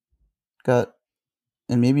got,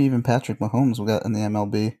 and maybe even Patrick Mahomes got in the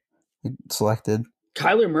MLB selected.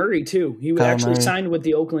 Kyler Murray too. He Kyler actually Murray. signed with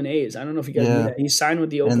the Oakland A's. I don't know if you guys knew Yeah. that. He signed with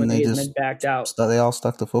the And Oakland they A's and just then backed out. they all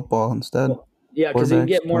stuck to football instead. Well, yeah, because they Quarterbacks,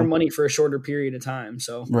 get more yeah. money for a shorter period of time.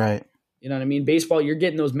 So Right. you know what I mean? Baseball, you're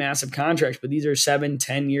getting those massive contracts, but these are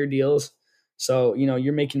 7-10 year deals. So, you know,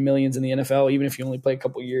 you're making millions in the NFL, even if you only play a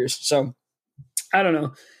couple years. So I don't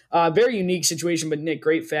know. Very unique situation, but Nick,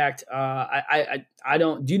 great fact. I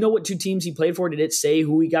don't, do you know what two teams he played for? Did it say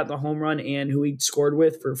who he got the home run and who he scored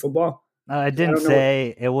with for football? It didn't don't know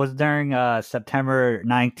say. It was during September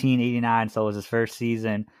 1989, so it was his first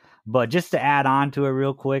season. But just to add on to it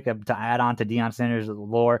real quick, to add on to Deion Sanders'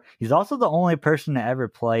 lore, he's also the only person to ever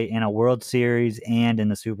play in a World Series and in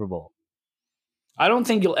the Super Bowl. I don't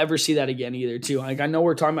think you'll ever see that again either, too. Like I know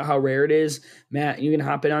we're talking about how rare it is. Matt, you can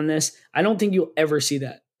hop in on this. I don't think you'll ever see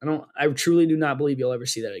that. I truly do not believe you'll ever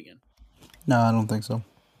see that again. No, I don't think so.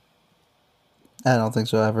 I don't think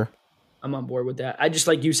so ever. I'm on board with that. I just,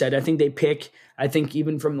 like you said, I think they pick. I think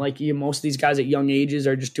even from like most of these guys at young ages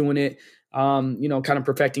are just doing it, you know, kind of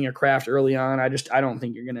perfecting a craft early on. I don't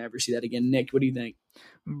think you're going to ever see that again. Nick, what do you think?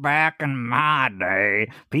 Back in my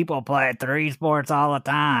day, people played 3 sports all the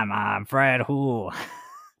time. I'm Fred Who.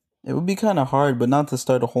 It would be kind of hard, but not to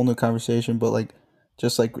start a whole new conversation, but like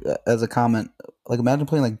just like as a comment, like imagine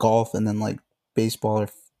playing like golf and then like baseball or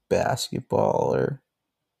basketball or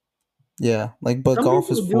but Some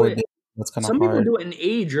golf is people do 4 it- days. That's kind of Some people hard. do it in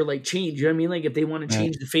age or like change. You know what I mean? Like if they want to Right.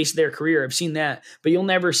 change the face of their career, I've seen that, but you'll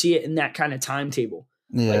never see it in that kind of timetable.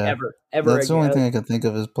 Like Yeah, ever that's the only again. thing I can think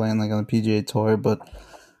of is playing like on the PGA Tour, but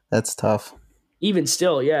that's tough. Even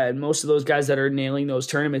still, yeah. And most of those guys that are nailing those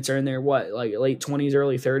tournaments are in their like late 20s,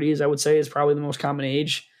 early 30s, I would say is probably the most common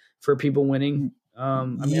age for people winning. I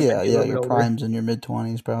mean, it might be a little Your bit older. prime's in your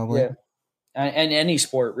mid-20s probably. Yeah. And any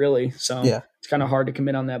sport really. So Yeah. it's kind of hard to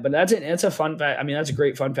commit on that, but that's it. It's a fun fact. I mean, that's a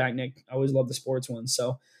great fun fact, Nick. I always love the sports ones.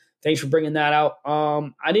 So thanks for bringing that out.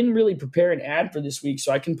 I didn't really prepare an ad for this week,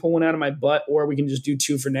 so I can pull one out of my butt, or we can just do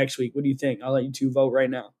 2 for next week. What do you think? I'll let you 2 vote right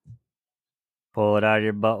now. Pull it out of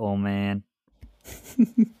your butthole, man.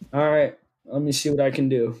 All right. Let me see what I can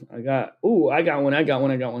do. I got one.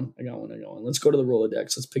 Let's go to the Rolodex.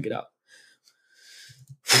 Let's pick it up.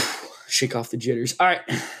 Shake off the jitters. All right.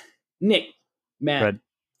 Nick, Matt, Fred.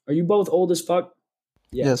 are you both old as fuck?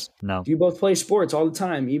 Yeah. Yes. No. Do you both play sports all the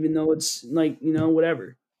time, even though it's like,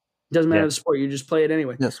 whatever? Doesn't matter Yeah. the sport. You just play it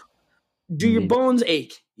anyway. Yes. Do your Indeed. bones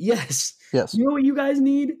ache? Yes. Yes. You know what you guys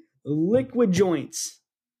need? Liquid joints.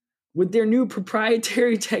 With their new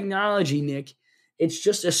proprietary technology, Nick, it's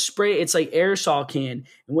just a spray. It's like aerosol can.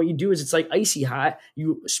 And what you do is it's like icy hot.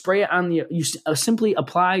 You spray it on you simply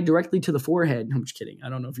apply directly to the forehead. I'm just kidding. I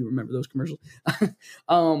don't know if you remember those commercials.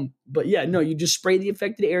 But yeah, no, you just spray the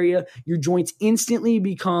affected area. Your joints instantly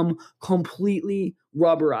become completely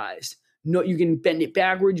rubberized. No, you can bend it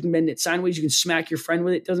backwards, you can bend it sideways, you can smack your friend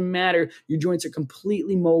with it. Doesn't matter. Your joints are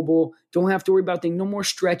completely mobile. Don't have to worry about things. No more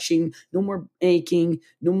stretching, no more aching,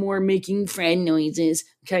 no more making friend noises.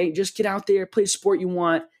 Okay, just get out there, play the sport you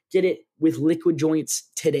want. Get it with Liquid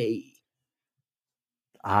Joints today.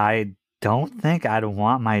 I don't think I'd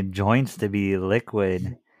want my joints to be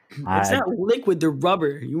liquid. It's not liquid, they're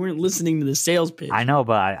rubber. You weren't listening to the sales pitch. I know,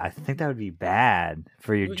 but I think that would be bad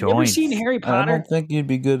for your You joints. ever seen Harry I Potter? don't think you'd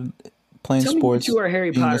be good playing Tell me sports you two are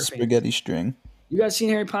Harry being Potter a fans. spaghetti string. You guys seen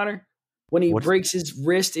Harry Potter? When he What's- breaks his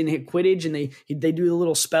wrist in Quidditch and they do the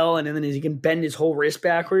little spell and then he can bend his whole wrist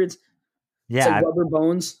backwards. Yeah, It's like rubber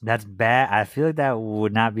bones. that's bad. I feel like that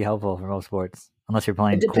would not be helpful for most sports unless you're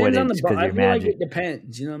playing It depends on Quidditch the because I you're feel like magic. it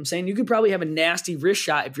depends. You know what I'm saying? You could probably have a nasty wrist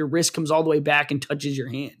shot if your wrist comes all the way back and touches your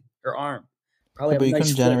hand or arm. Probably But have you a nice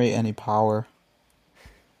couldn't flip. generate any power.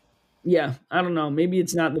 Yeah, I don't know. Maybe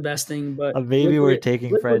it's not the best thing, but Maybe we're taking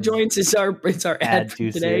Liquid Fred's Joints is our ad ad for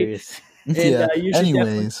too today. serious. And, Yeah. you should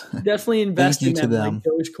Anyways, definitely invest Thank in you to them, like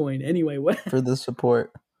Dogecoin. Anyway, what for the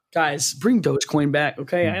support. guys, bring Dogecoin back,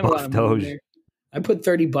 okay? I have a lot of money Doge. there. I put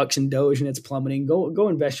 $30 in Doge and it's plummeting. Go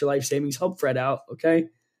invest your life savings. Help Fred out, okay?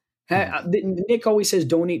 Nick always says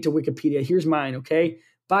donate to Wikipedia. Here's mine, okay?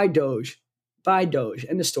 Buy Doge. Buy Doge.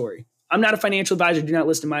 End of story. I'm not a financial advisor. Do not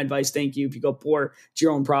listen to my advice. Thank you. If you go poor, it's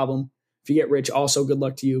your own problem. If you get rich, also good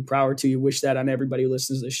luck to you. Power to you. Wish that on everybody who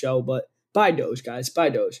listens to the show. But buy Doge, guys. Buy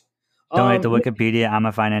Doge. Donate to Wikipedia. I'm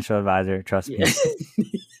a financial advisor. Trust me. Yeah.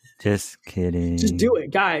 Just kidding. Just do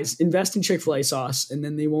it, guys. Invest in Chick-fil-A sauce, and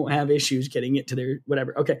then they won't have issues getting it to their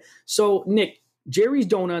whatever. Okay, so Nick, Jerry's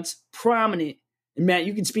Donuts, prominent, and Matt,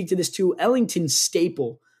 you can speak to this too. Ellington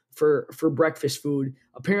staple for breakfast food.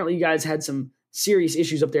 Apparently, you guys had some serious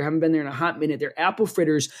issues up there. Haven't been there in a hot minute. They're apple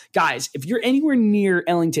fritters, guys. If you're anywhere near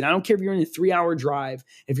Ellington, I don't care if you're in a 3-hour drive.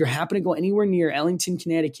 If you're happen to go anywhere near Ellington,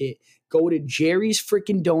 Connecticut, go to Jerry's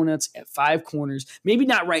freaking Donuts at Five Corners. Maybe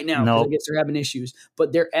not right now because Nope. I guess they're having issues,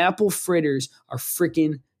 but their apple fritters are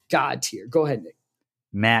freaking god tier. Go ahead, Nick.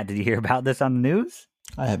 Matt, did you hear about this on the news?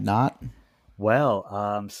 I have not.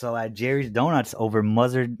 Well, so at Jerry's Donuts over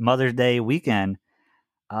Mother's Day weekend,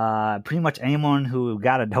 pretty much anyone who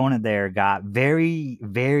got a donut there got very,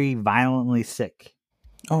 very violently sick.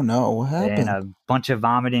 Oh no, what happened? And a bunch of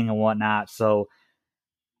vomiting and whatnot. So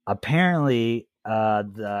apparently,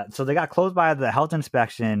 so they got closed by the health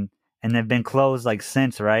inspection, and they've been closed like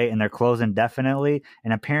since, right? And they're closed indefinitely.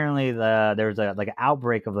 And apparently, there's like an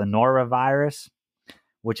outbreak of the norovirus,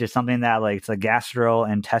 which is something that like it's a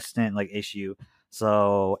gastrointestinal like issue.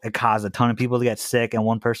 So it caused a ton of people to get sick, and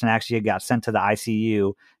one person actually got sent to the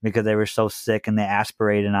ICU because they were so sick and they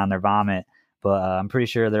aspirated on their vomit. But I'm pretty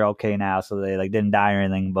sure they're okay now, so they like didn't die or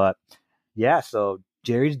anything. But yeah, so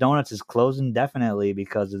Jerry's Donuts is closed indefinitely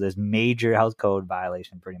because of this major health code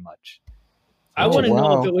violation, pretty much. I want to know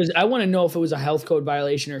wow. if it was. I want to know if it was a health code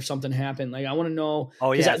violation or if something happened. Like I want to know.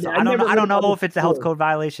 Oh 'cause yeah, so I've I never don't heard know of if it's a health before. code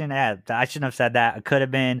violation. Yeah, I shouldn't have said that. It could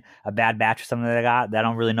have been a bad batch or something they got. I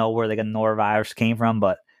don't really know where the norovirus came from,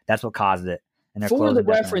 but that's what caused it. and they're For closing the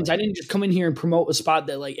definitely. reference, I didn't just come in here and promote a spot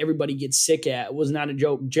that like everybody gets sick at. It was not a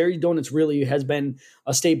joke. Jerry's Donuts really has been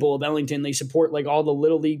a staple of Ellington. They support like all the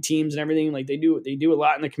little league teams and everything. Like they do a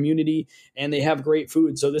lot in the community, and they have great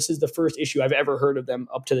food. So this is the first issue I've ever heard of them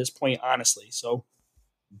up to this point, honestly. So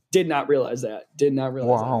did not realize that.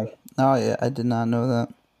 Wow. That. Oh yeah, I did not know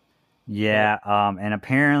that. Yeah, and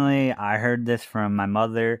apparently I heard this from my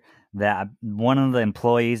mother that one of the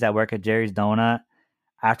employees that work at Jerry's Donut,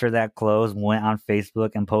 after that closed, went on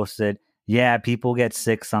Facebook and posted, "Yeah, people get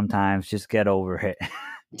sick sometimes. Just get over it."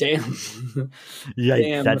 Damn.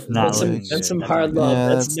 Yikes, that's not that's some hard love.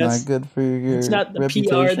 Yeah, that's not good for your It's not the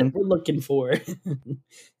reputation. PR that we're looking for.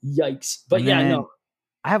 Yikes. But And yeah, then no.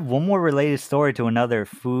 I have one more related story to another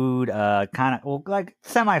food, like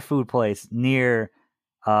semi-food place near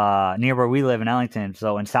where we live in Ellington.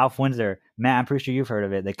 So in South Windsor, Matt, I'm pretty sure you've heard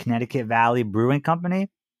of it, the Connecticut Valley Brewing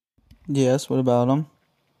Company. Yes, what about them?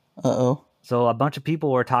 Uh-oh. So a bunch of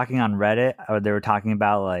people were talking on Reddit, or they were talking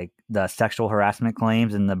about like the sexual harassment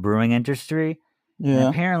claims in the brewing industry. And Yeah.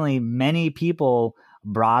 apparently many people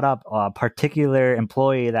brought up a particular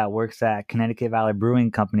employee that works at Connecticut Valley Brewing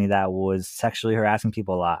Company that was sexually harassing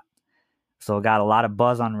people a lot. So it got a lot of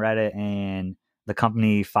buzz on Reddit, and the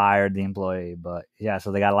company fired the employee. But yeah,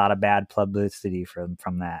 so they got a lot of bad publicity from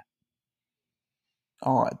that.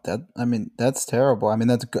 Oh, that's terrible.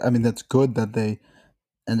 That's good that they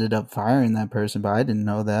ended up firing that person, but I didn't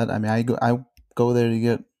know that. I go there to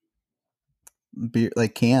get beer,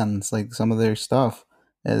 like cans, like some of their stuff.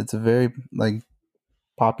 And it's a very like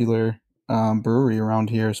popular brewery around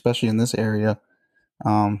here, especially in this area.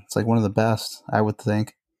 It's like one of the best, I would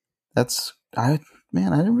think. I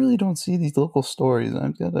really don't see these local stories.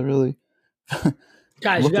 I've got to really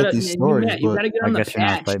Guys, look at these stories. Matt, you got to get on the guess you're not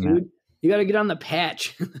patch, playing dude. You got to get on the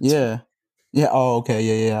patch. Yeah. Oh,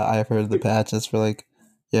 okay. Yeah. I've heard of the patch. That's for like,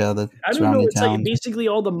 the I don't know. surrounding It's like towns. basically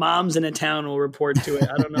all the moms in a town will report to it.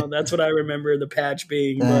 I don't know. That's what I remember the patch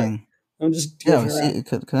being. Dang. But I'm just Yeah,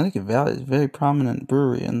 Connecticut Valley is a very prominent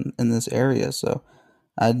brewery in this area, so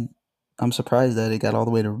I'm surprised that it got all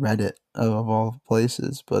the way to Reddit of all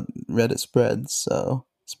places, but Reddit spreads, so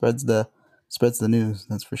spreads the news,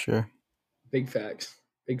 that's for sure. Big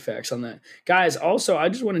facts on that, guys. Also, I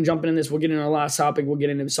just want to jump in this. We'll get into our last topic. We'll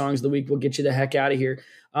get into the songs of the week. We'll get you the heck out of here.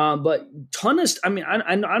 But I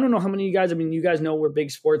don't know how many of you guys. You guys know we're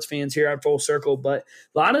big sports fans here at Full Circle, but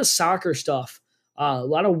a lot of soccer stuff, a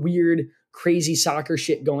lot of weird, crazy soccer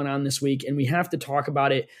shit going on this week, and we have to talk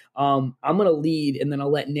about it. I'm gonna lead, and then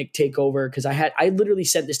I'll let Nick take over because I literally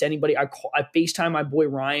sent this to anybody. I FaceTime my boy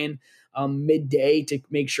Ryan midday to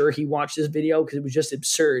make sure he watched this video because it was just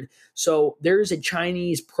absurd. So there's a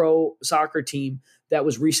Chinese pro soccer team that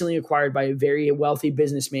was recently acquired by a very wealthy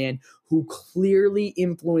businessman who clearly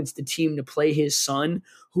influenced the team to play his son,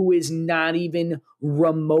 who is not even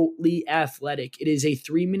remotely athletic. It is a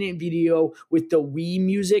 3-minute video with the Wii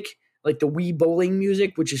music, like the Wii bowling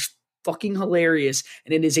music, which is fucking hilarious.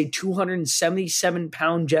 And it is a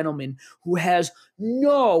 277-pound gentleman who has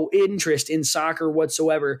no interest in soccer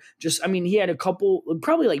whatsoever. He had a couple,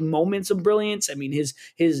 probably like moments of brilliance. His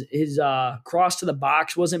cross to the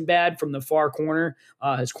box wasn't bad from the far corner,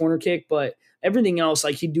 his corner kick, but everything else,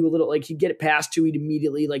 like he'd do a little, like he'd get it past to, he'd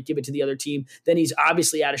immediately like give it to the other team. Then he's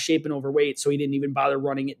obviously out of shape and overweight, so he didn't even bother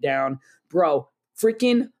running it down. Bro,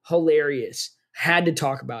 freaking hilarious. Had to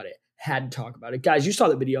talk about it. Guys, you saw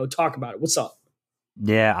the video. Talk about it. What's up?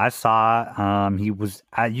 Yeah, I saw.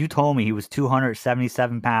 You told me he was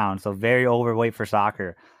 277 pounds, so very overweight for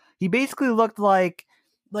soccer. He basically looked like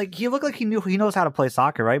he knows how to play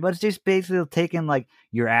soccer, right? But it's just basically taking like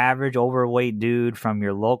your average overweight dude from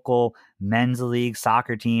your local men's league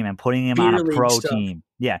soccer team and putting him on a pro team.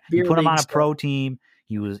 Yeah, you put him on a pro team.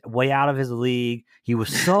 He was way out of his league. He was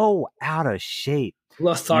so out of shape.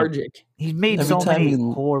 Lethargic. He made so many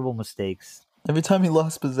horrible mistakes. Every time he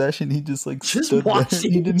lost possession, he just stood there.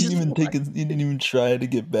 He didn't even try to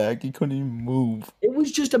get back. He couldn't even move. It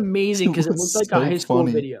was just amazing because it looked like a high school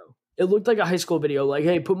video. It looked like a high school video, like,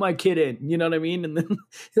 hey, put my kid in. You know what I mean? And then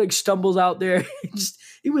he stumbles out there.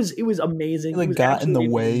 It was amazing. He got in the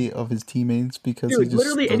way of his teammates because he just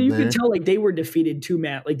literally, and you there. could tell they were defeated too,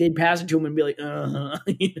 Matt. Like they'd pass it to him and be like, Yeah,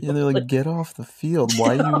 they're like, get off the field.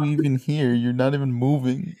 Why are you even here? You're not even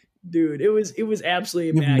moving. Dude, it was absolutely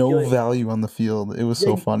immaculate. You have no value on the field. It was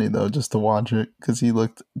so funny though, just to watch it because he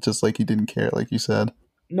looked just like he didn't care, like you said.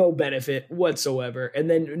 No benefit whatsoever. And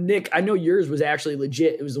then Nick, I know yours was actually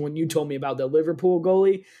legit. It was the one you told me about, the Liverpool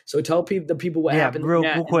goalie. So tell the people what happened.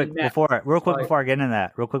 Real quick before I get into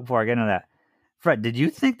that. Fred, did you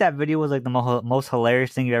think that video was like the most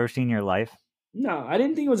hilarious thing you've ever seen in your life? No, I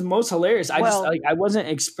didn't think it was most hilarious. I just Well, I wasn't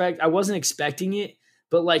expecting it,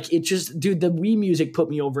 but like it just, dude, the Wii music put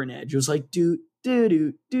me over an edge. It was like do do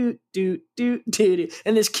do do do do do,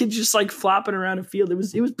 and this kid just like flopping around a field. It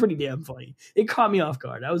was pretty damn funny. It caught me off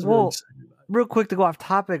guard. I was really well, excited about it. real quick to go off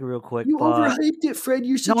topic, real quick, You but overhyped it, Fred.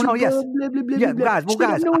 You're no, such a no, yes, bum. Blah blah blah yeah, blah blah. guys, well, Shut up,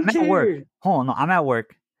 guys, no one I'm at work. cared. Hold on, no, I'm at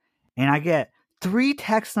work, and I get 3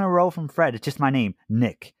 texts in a row from Fred. It's just my name,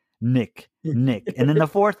 Nick, Nick, Nick, and then the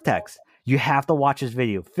 4th text, you have to watch this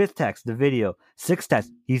video. 5th text, the video. 6th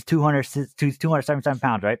text, he's 277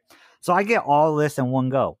 pounds, right? So I get all this in one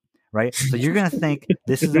go, right? So you're gonna think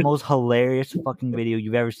this is the most hilarious fucking video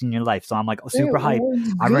you've ever seen in your life. So I'm like super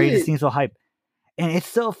hyped. I'm ready to seem so hyped, and it's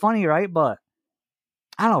still funny, right? But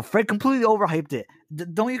I don't know. Fred completely overhyped it.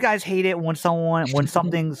 Don't you guys hate it when someone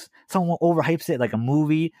overhypes it, like a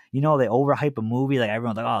movie? You know, they overhype a movie. Like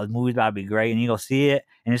everyone's like, "Oh, this movie's about to be great," and you go see it,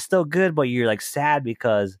 and it's still good, but you're like sad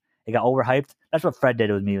because it got overhyped. That's what Fred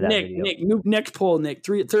did with me with that video. Next poll, Nick.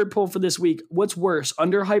 Third poll for this week. What's worse,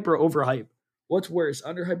 underhype or overhype? What's worse,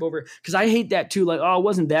 underhype over? Because I hate that too. Like, oh, it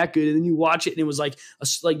wasn't that good, and then you watch it, and it was like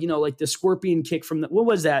like the scorpion kick from what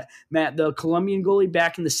was that, Matt? The Colombian goalie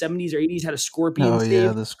back in the 70s or 80s had a scorpion. Oh save,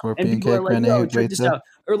 yeah, the scorpion and people kick. are like, yo, check this out.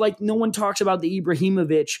 Or like, no one talks about the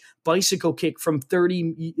Ibrahimovic bicycle kick from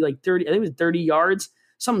 30. I think it was 30 yards.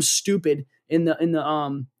 Something stupid in the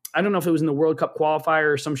I don't know if it was in the World Cup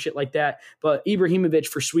qualifier or some shit like that, but Ibrahimovic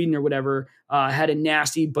for Sweden or whatever had a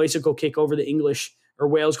nasty bicycle kick over the English or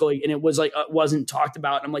Wales goalie, and it was like wasn't talked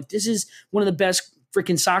about. And I'm like, this is one of the best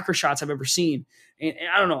freaking soccer shots I've ever seen. And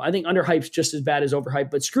I don't know. I think underhype's just as bad as overhype.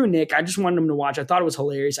 But screw Nick. I just wanted him to watch. I thought it was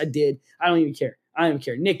hilarious. I did. I don't even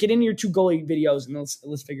care. Nick, get into your 2 goalie videos and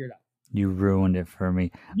let's figure it out. You ruined it for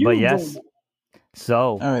me. But yes.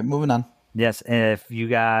 So all right, moving on. Yes, if you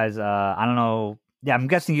guys, I don't know. Yeah, I'm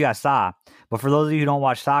guessing you guys saw. But for those of you who don't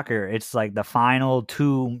watch soccer, it's like the final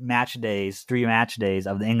 3 match days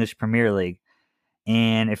of the English Premier League.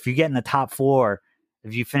 And if you get in the top 4,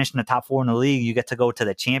 if you finish in the top 4 in the league, you get to go to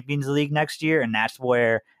the Champions League next year. And that's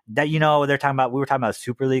where we were talking about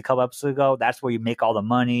Super League a couple episodes ago. That's where you make all the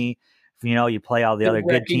money. You play all the other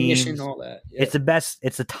good teams. All that. Yep. It's the best.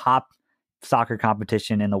 It's the top soccer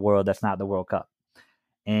competition in the world. That's not the World Cup.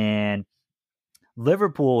 And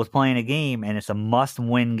Liverpool was playing a game, and it's a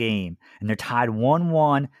must-win game, and they're tied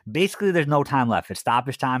 1-1. Basically, there's no time left. It's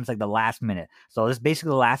stoppage time. It's like the last minute. So this is basically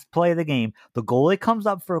the last play of the game. The goalie comes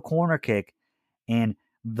up for a corner kick, and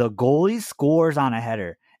the goalie scores on a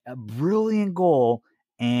header. A brilliant goal.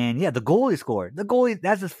 And yeah, the goalie scored. The goalie,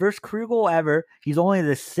 that's his first career goal ever. He's only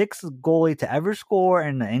the 6th goalie to ever score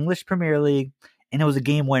in the English Premier League, and it was a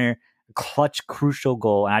game winner, clutch, crucial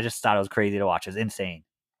goal. And I just thought it was crazy to watch. It was insane.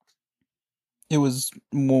 It was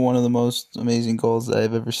one of the most amazing goals that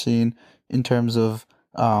I've ever seen in terms of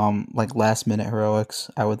like last minute heroics.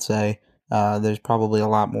 I would say there's probably a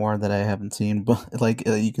lot more that I haven't seen, but like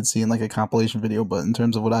you could see in like a compilation video. But in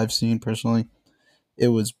terms of what I've seen personally, it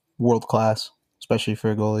was world class, especially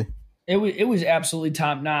for a goalie. It was absolutely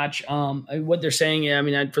top notch. What they're saying, I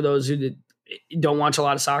mean, for those who don't watch a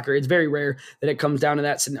lot of soccer, it's very rare that it comes down to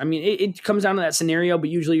that. I mean, it comes down to that scenario, but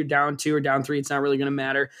usually you're down 2 or down 3. It's not really going to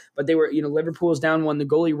matter. But they were, Liverpool's down 1. The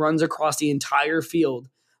goalie runs across the entire field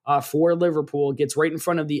for Liverpool, gets right in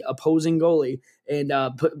front of the opposing goalie, and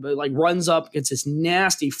runs up, gets this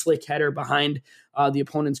nasty flick header behind the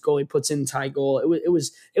opponent's goalie, puts in tie goal. It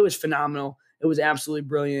was phenomenal. It was absolutely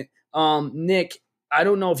brilliant. Nick, I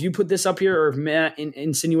don't know if you put this up here or if Matt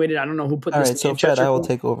insinuated. I don't know who put this. All right, so Fred, I will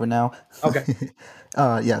take over now. Okay.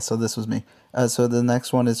 Yeah, so this was me. So the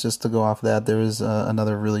next one is just to go off that. There was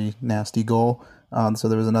another really nasty goal. So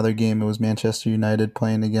there was another game. It was Manchester United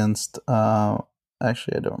playing against.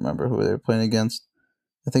 Actually, I don't remember who they were playing against.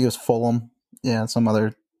 I think it was Fulham. Yeah, some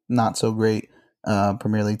other not so great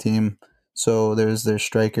Premier League team. So there's their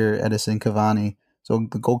striker Edison Cavani. So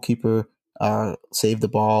the goalkeeper saved the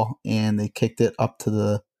ball, and they kicked it up to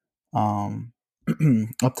the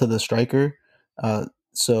up to the striker.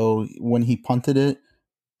 So when he punted it,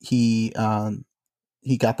 he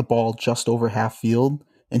got the ball just over half field,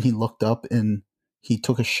 and he looked up and he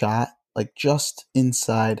took a shot like just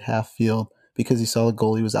inside half field because he saw the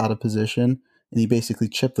goalie was out of position, and he basically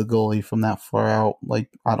chipped the goalie from that far out. Like,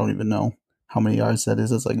 I don't even know how many yards that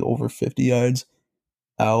is. It's like over 50 yards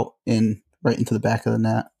out and right into the back of the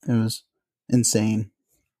net. It was insane.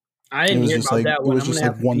 I didn't hear about that one. It was just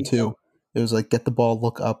like 1-2. It was like get the ball,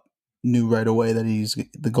 look up, knew right away that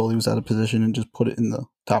the goalie was out of position, and just put it in the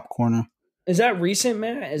top corner. Is that recent,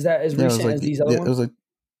 Matt? Is that as recent as these other ones? It was like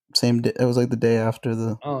same day. It was like the day after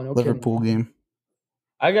the Liverpool game.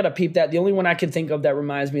 I gotta peep that. The only one I can think of that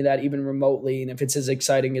reminds me of that even remotely, and if it's as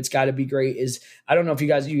exciting, it's got to be great. Is I don't know if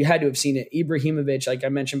you had to have seen it. Ibrahimovic, like I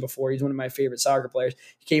mentioned before, he's one of my favorite soccer players.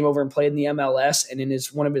 He came over and played in the MLS, and in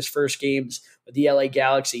one of his first games with the LA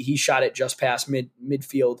Galaxy, he shot it just past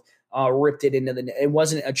midfield, ripped it into the net. It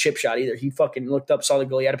wasn't a chip shot either. He fucking looked up, saw the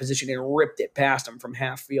goal, he had a position, and ripped it past him from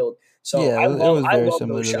half field. So Yeah, I was very love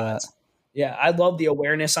similar those to shots. that. Yeah, I love the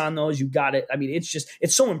awareness on those. You got it. I mean,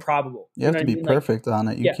 it's so improbable. You have know to what I be mean? perfect on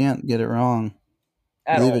it. You yeah. can't get it wrong.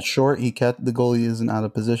 At You leave all. it short, the goalie isn't out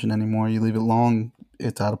of position anymore. You leave it long,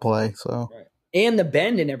 it's out of play. So Right. And the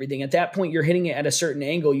bend and everything. At that point, you're hitting it at a certain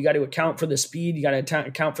angle. You got to account for the speed. You got to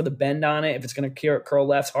account for the bend on it. If it's going to curl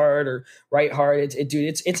left hard or right hard,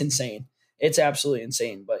 it's insane. It's absolutely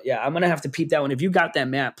insane. But yeah, I'm gonna have to peep that one. If you got that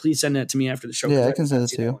map, please send that to me after the show. yeah, I can send it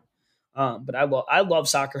to you. But I love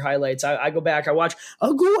soccer highlights. I go back, I watch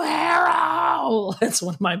Aguero. That's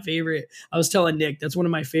one of my favorite. I was telling Nick, that's one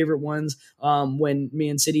of my favorite ones. When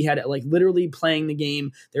Man City had it, like literally playing the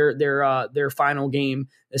game, their final game,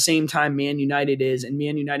 the same time Man United is, and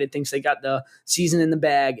Man United thinks they got the season in the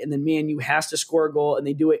bag, and then Man U has to score a goal, and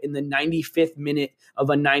they do it in the 95th minute of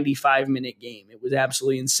a 95-minute game. It was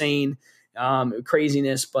absolutely insane.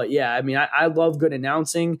 Craziness, but yeah, I mean, I love good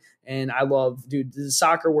announcing, and I love, dude, the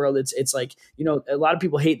soccer world. It's like, you know, a lot of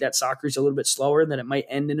people hate that soccer is a little bit slower, that it might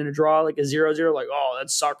end in a draw, like a 0-0, like, oh,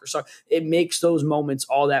 that's soccer. It makes those moments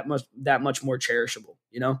all that much more cherishable,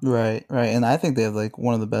 you know? Right, and I think they have like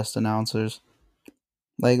one of the best announcers,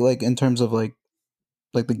 like in terms of like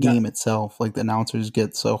the game itself. Like the announcers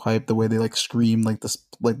get so hyped, the way they like scream like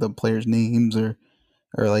the players' names or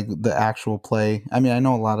like the actual play. I mean, I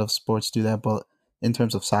know a lot of sports do that, but in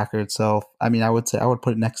terms of soccer itself, I mean, I would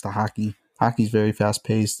put it next to hockey. Hockey's very fast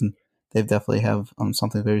paced, and they definitely have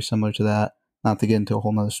something very similar to that. Not to get into a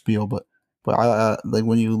whole nother spiel, but I like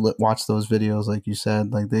when you watch those videos, like you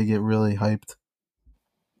said, like they get really hyped.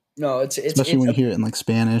 No, it's especially when you hear it in like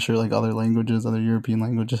Spanish or like other languages, other European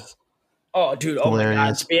languages. Oh, dude! Oh Hilarious. my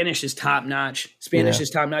God, Spanish is top notch. Spanish is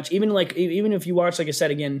top notch. Even if you watch, like I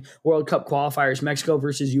said again, World Cup qualifiers, Mexico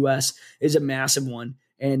versus U.S. is a massive one,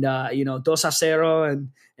 and 2-0,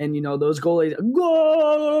 and you know those goalies,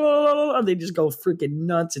 goal, they just go freaking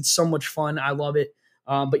nuts. It's so much fun. I love it.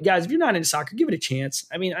 But guys, if you're not into soccer, give it a chance.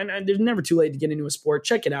 I mean, there's never too late to get into a sport.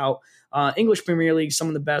 Check it out. English Premier League, some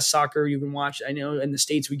of the best soccer you can watch. I know in the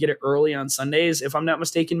States we get it early on Sundays, if I'm not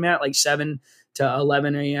mistaken, Matt, like 7 to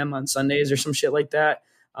 11 a.m. on Sundays or some shit like that.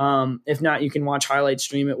 If not, you can watch highlights,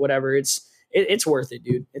 stream it, whatever. It's worth it,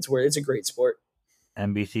 dude. It's a great sport.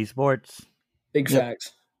 NBC Sports. Big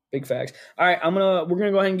facts. Big facts. All right, we're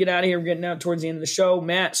gonna go ahead and get out of here. We're getting out towards the end of the show.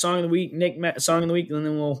 Matt, song of the week. Nick, Matt, song of the week, and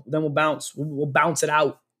then we'll bounce. We'll bounce it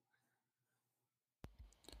out.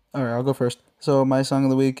 All right, I'll go first. So my song of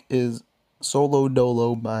the week is "Solo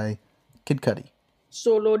Dolo" by Kid Cudi.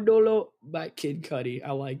 Solo Dolo by Kid Cudi.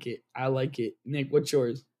 I like it. Nick, what's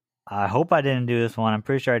yours? I hope I didn't do this one. I'm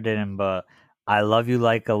pretty sure I didn't, but "I Love You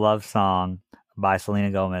Like a Love Song" by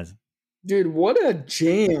Selena Gomez. Dude, what a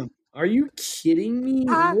jam. Are you kidding me?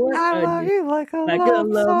 I love you like a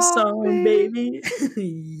love song, baby.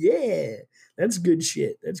 Yeah. That's good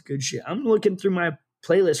shit. I'm looking through my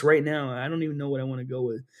playlist right now. I don't even know what I want to go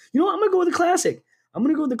with. You know what? I'm going to go with the classic. I'm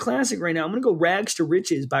going to go with the classic right now. I'm going to go "Rags to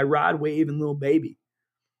Riches" by Rod Wave and Lil Baby.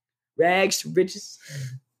 Rags to Riches.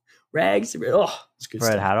 Rags to Riches. Oh, it's good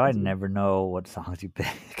Fred, stuff. how do I never know what songs you pick?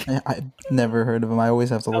 I never heard of him. I always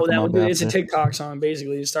have to look him up. It's a TikTok song,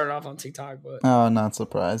 basically. It started off on TikTok, but Oh, not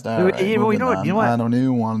surprised. All right, you know what? I don't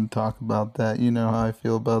even want to talk about that. You know how I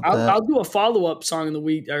feel about that. I'll do a follow-up song of the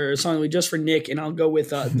week, or a song of the week just for Nick, and I'll go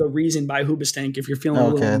with "The Reason" by Hoobastank if you're feeling a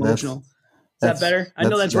little emotional. Is that better? I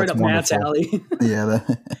know that's right up Matt's alley. Yeah.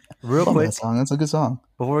 Real quick, that's a good song.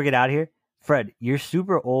 Before we get out of here, Fred, you're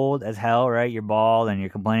super old as hell, right? You're bald and you're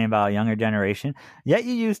complaining about a younger generation, yet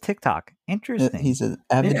you use TikTok. Interesting. He's an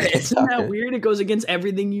avid TikToker. Isn't that weird? It goes against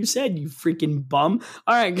everything you said, you freaking bum.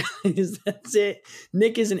 All right, guys, that's it.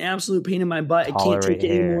 Nick is an absolute pain in my butt. I can't take it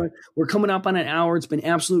anymore. We're coming up on an hour. It's been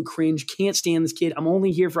absolute cringe. Can't stand this kid. I'm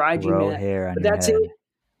only here for IG Matt. But that's it.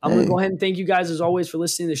 I'm going to go ahead and thank you guys, as always, for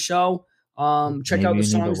listening to the show. Check out the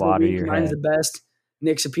songs of the week. Mine's the best.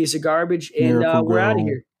 Nick's a piece of garbage. And we're out of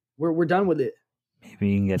here. We're done with it. Maybe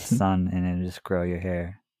you can get sun and then just grow your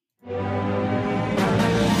hair.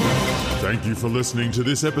 Thank you for listening to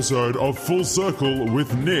this episode of Full Circle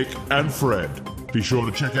with Nick and Fred. Be sure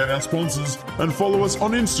to check out our sponsors and follow us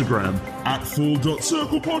on Instagram at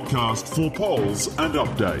full.circlepodcast for polls and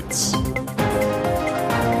updates.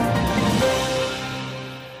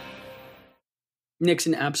 Nick's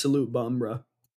an absolute bum, bro.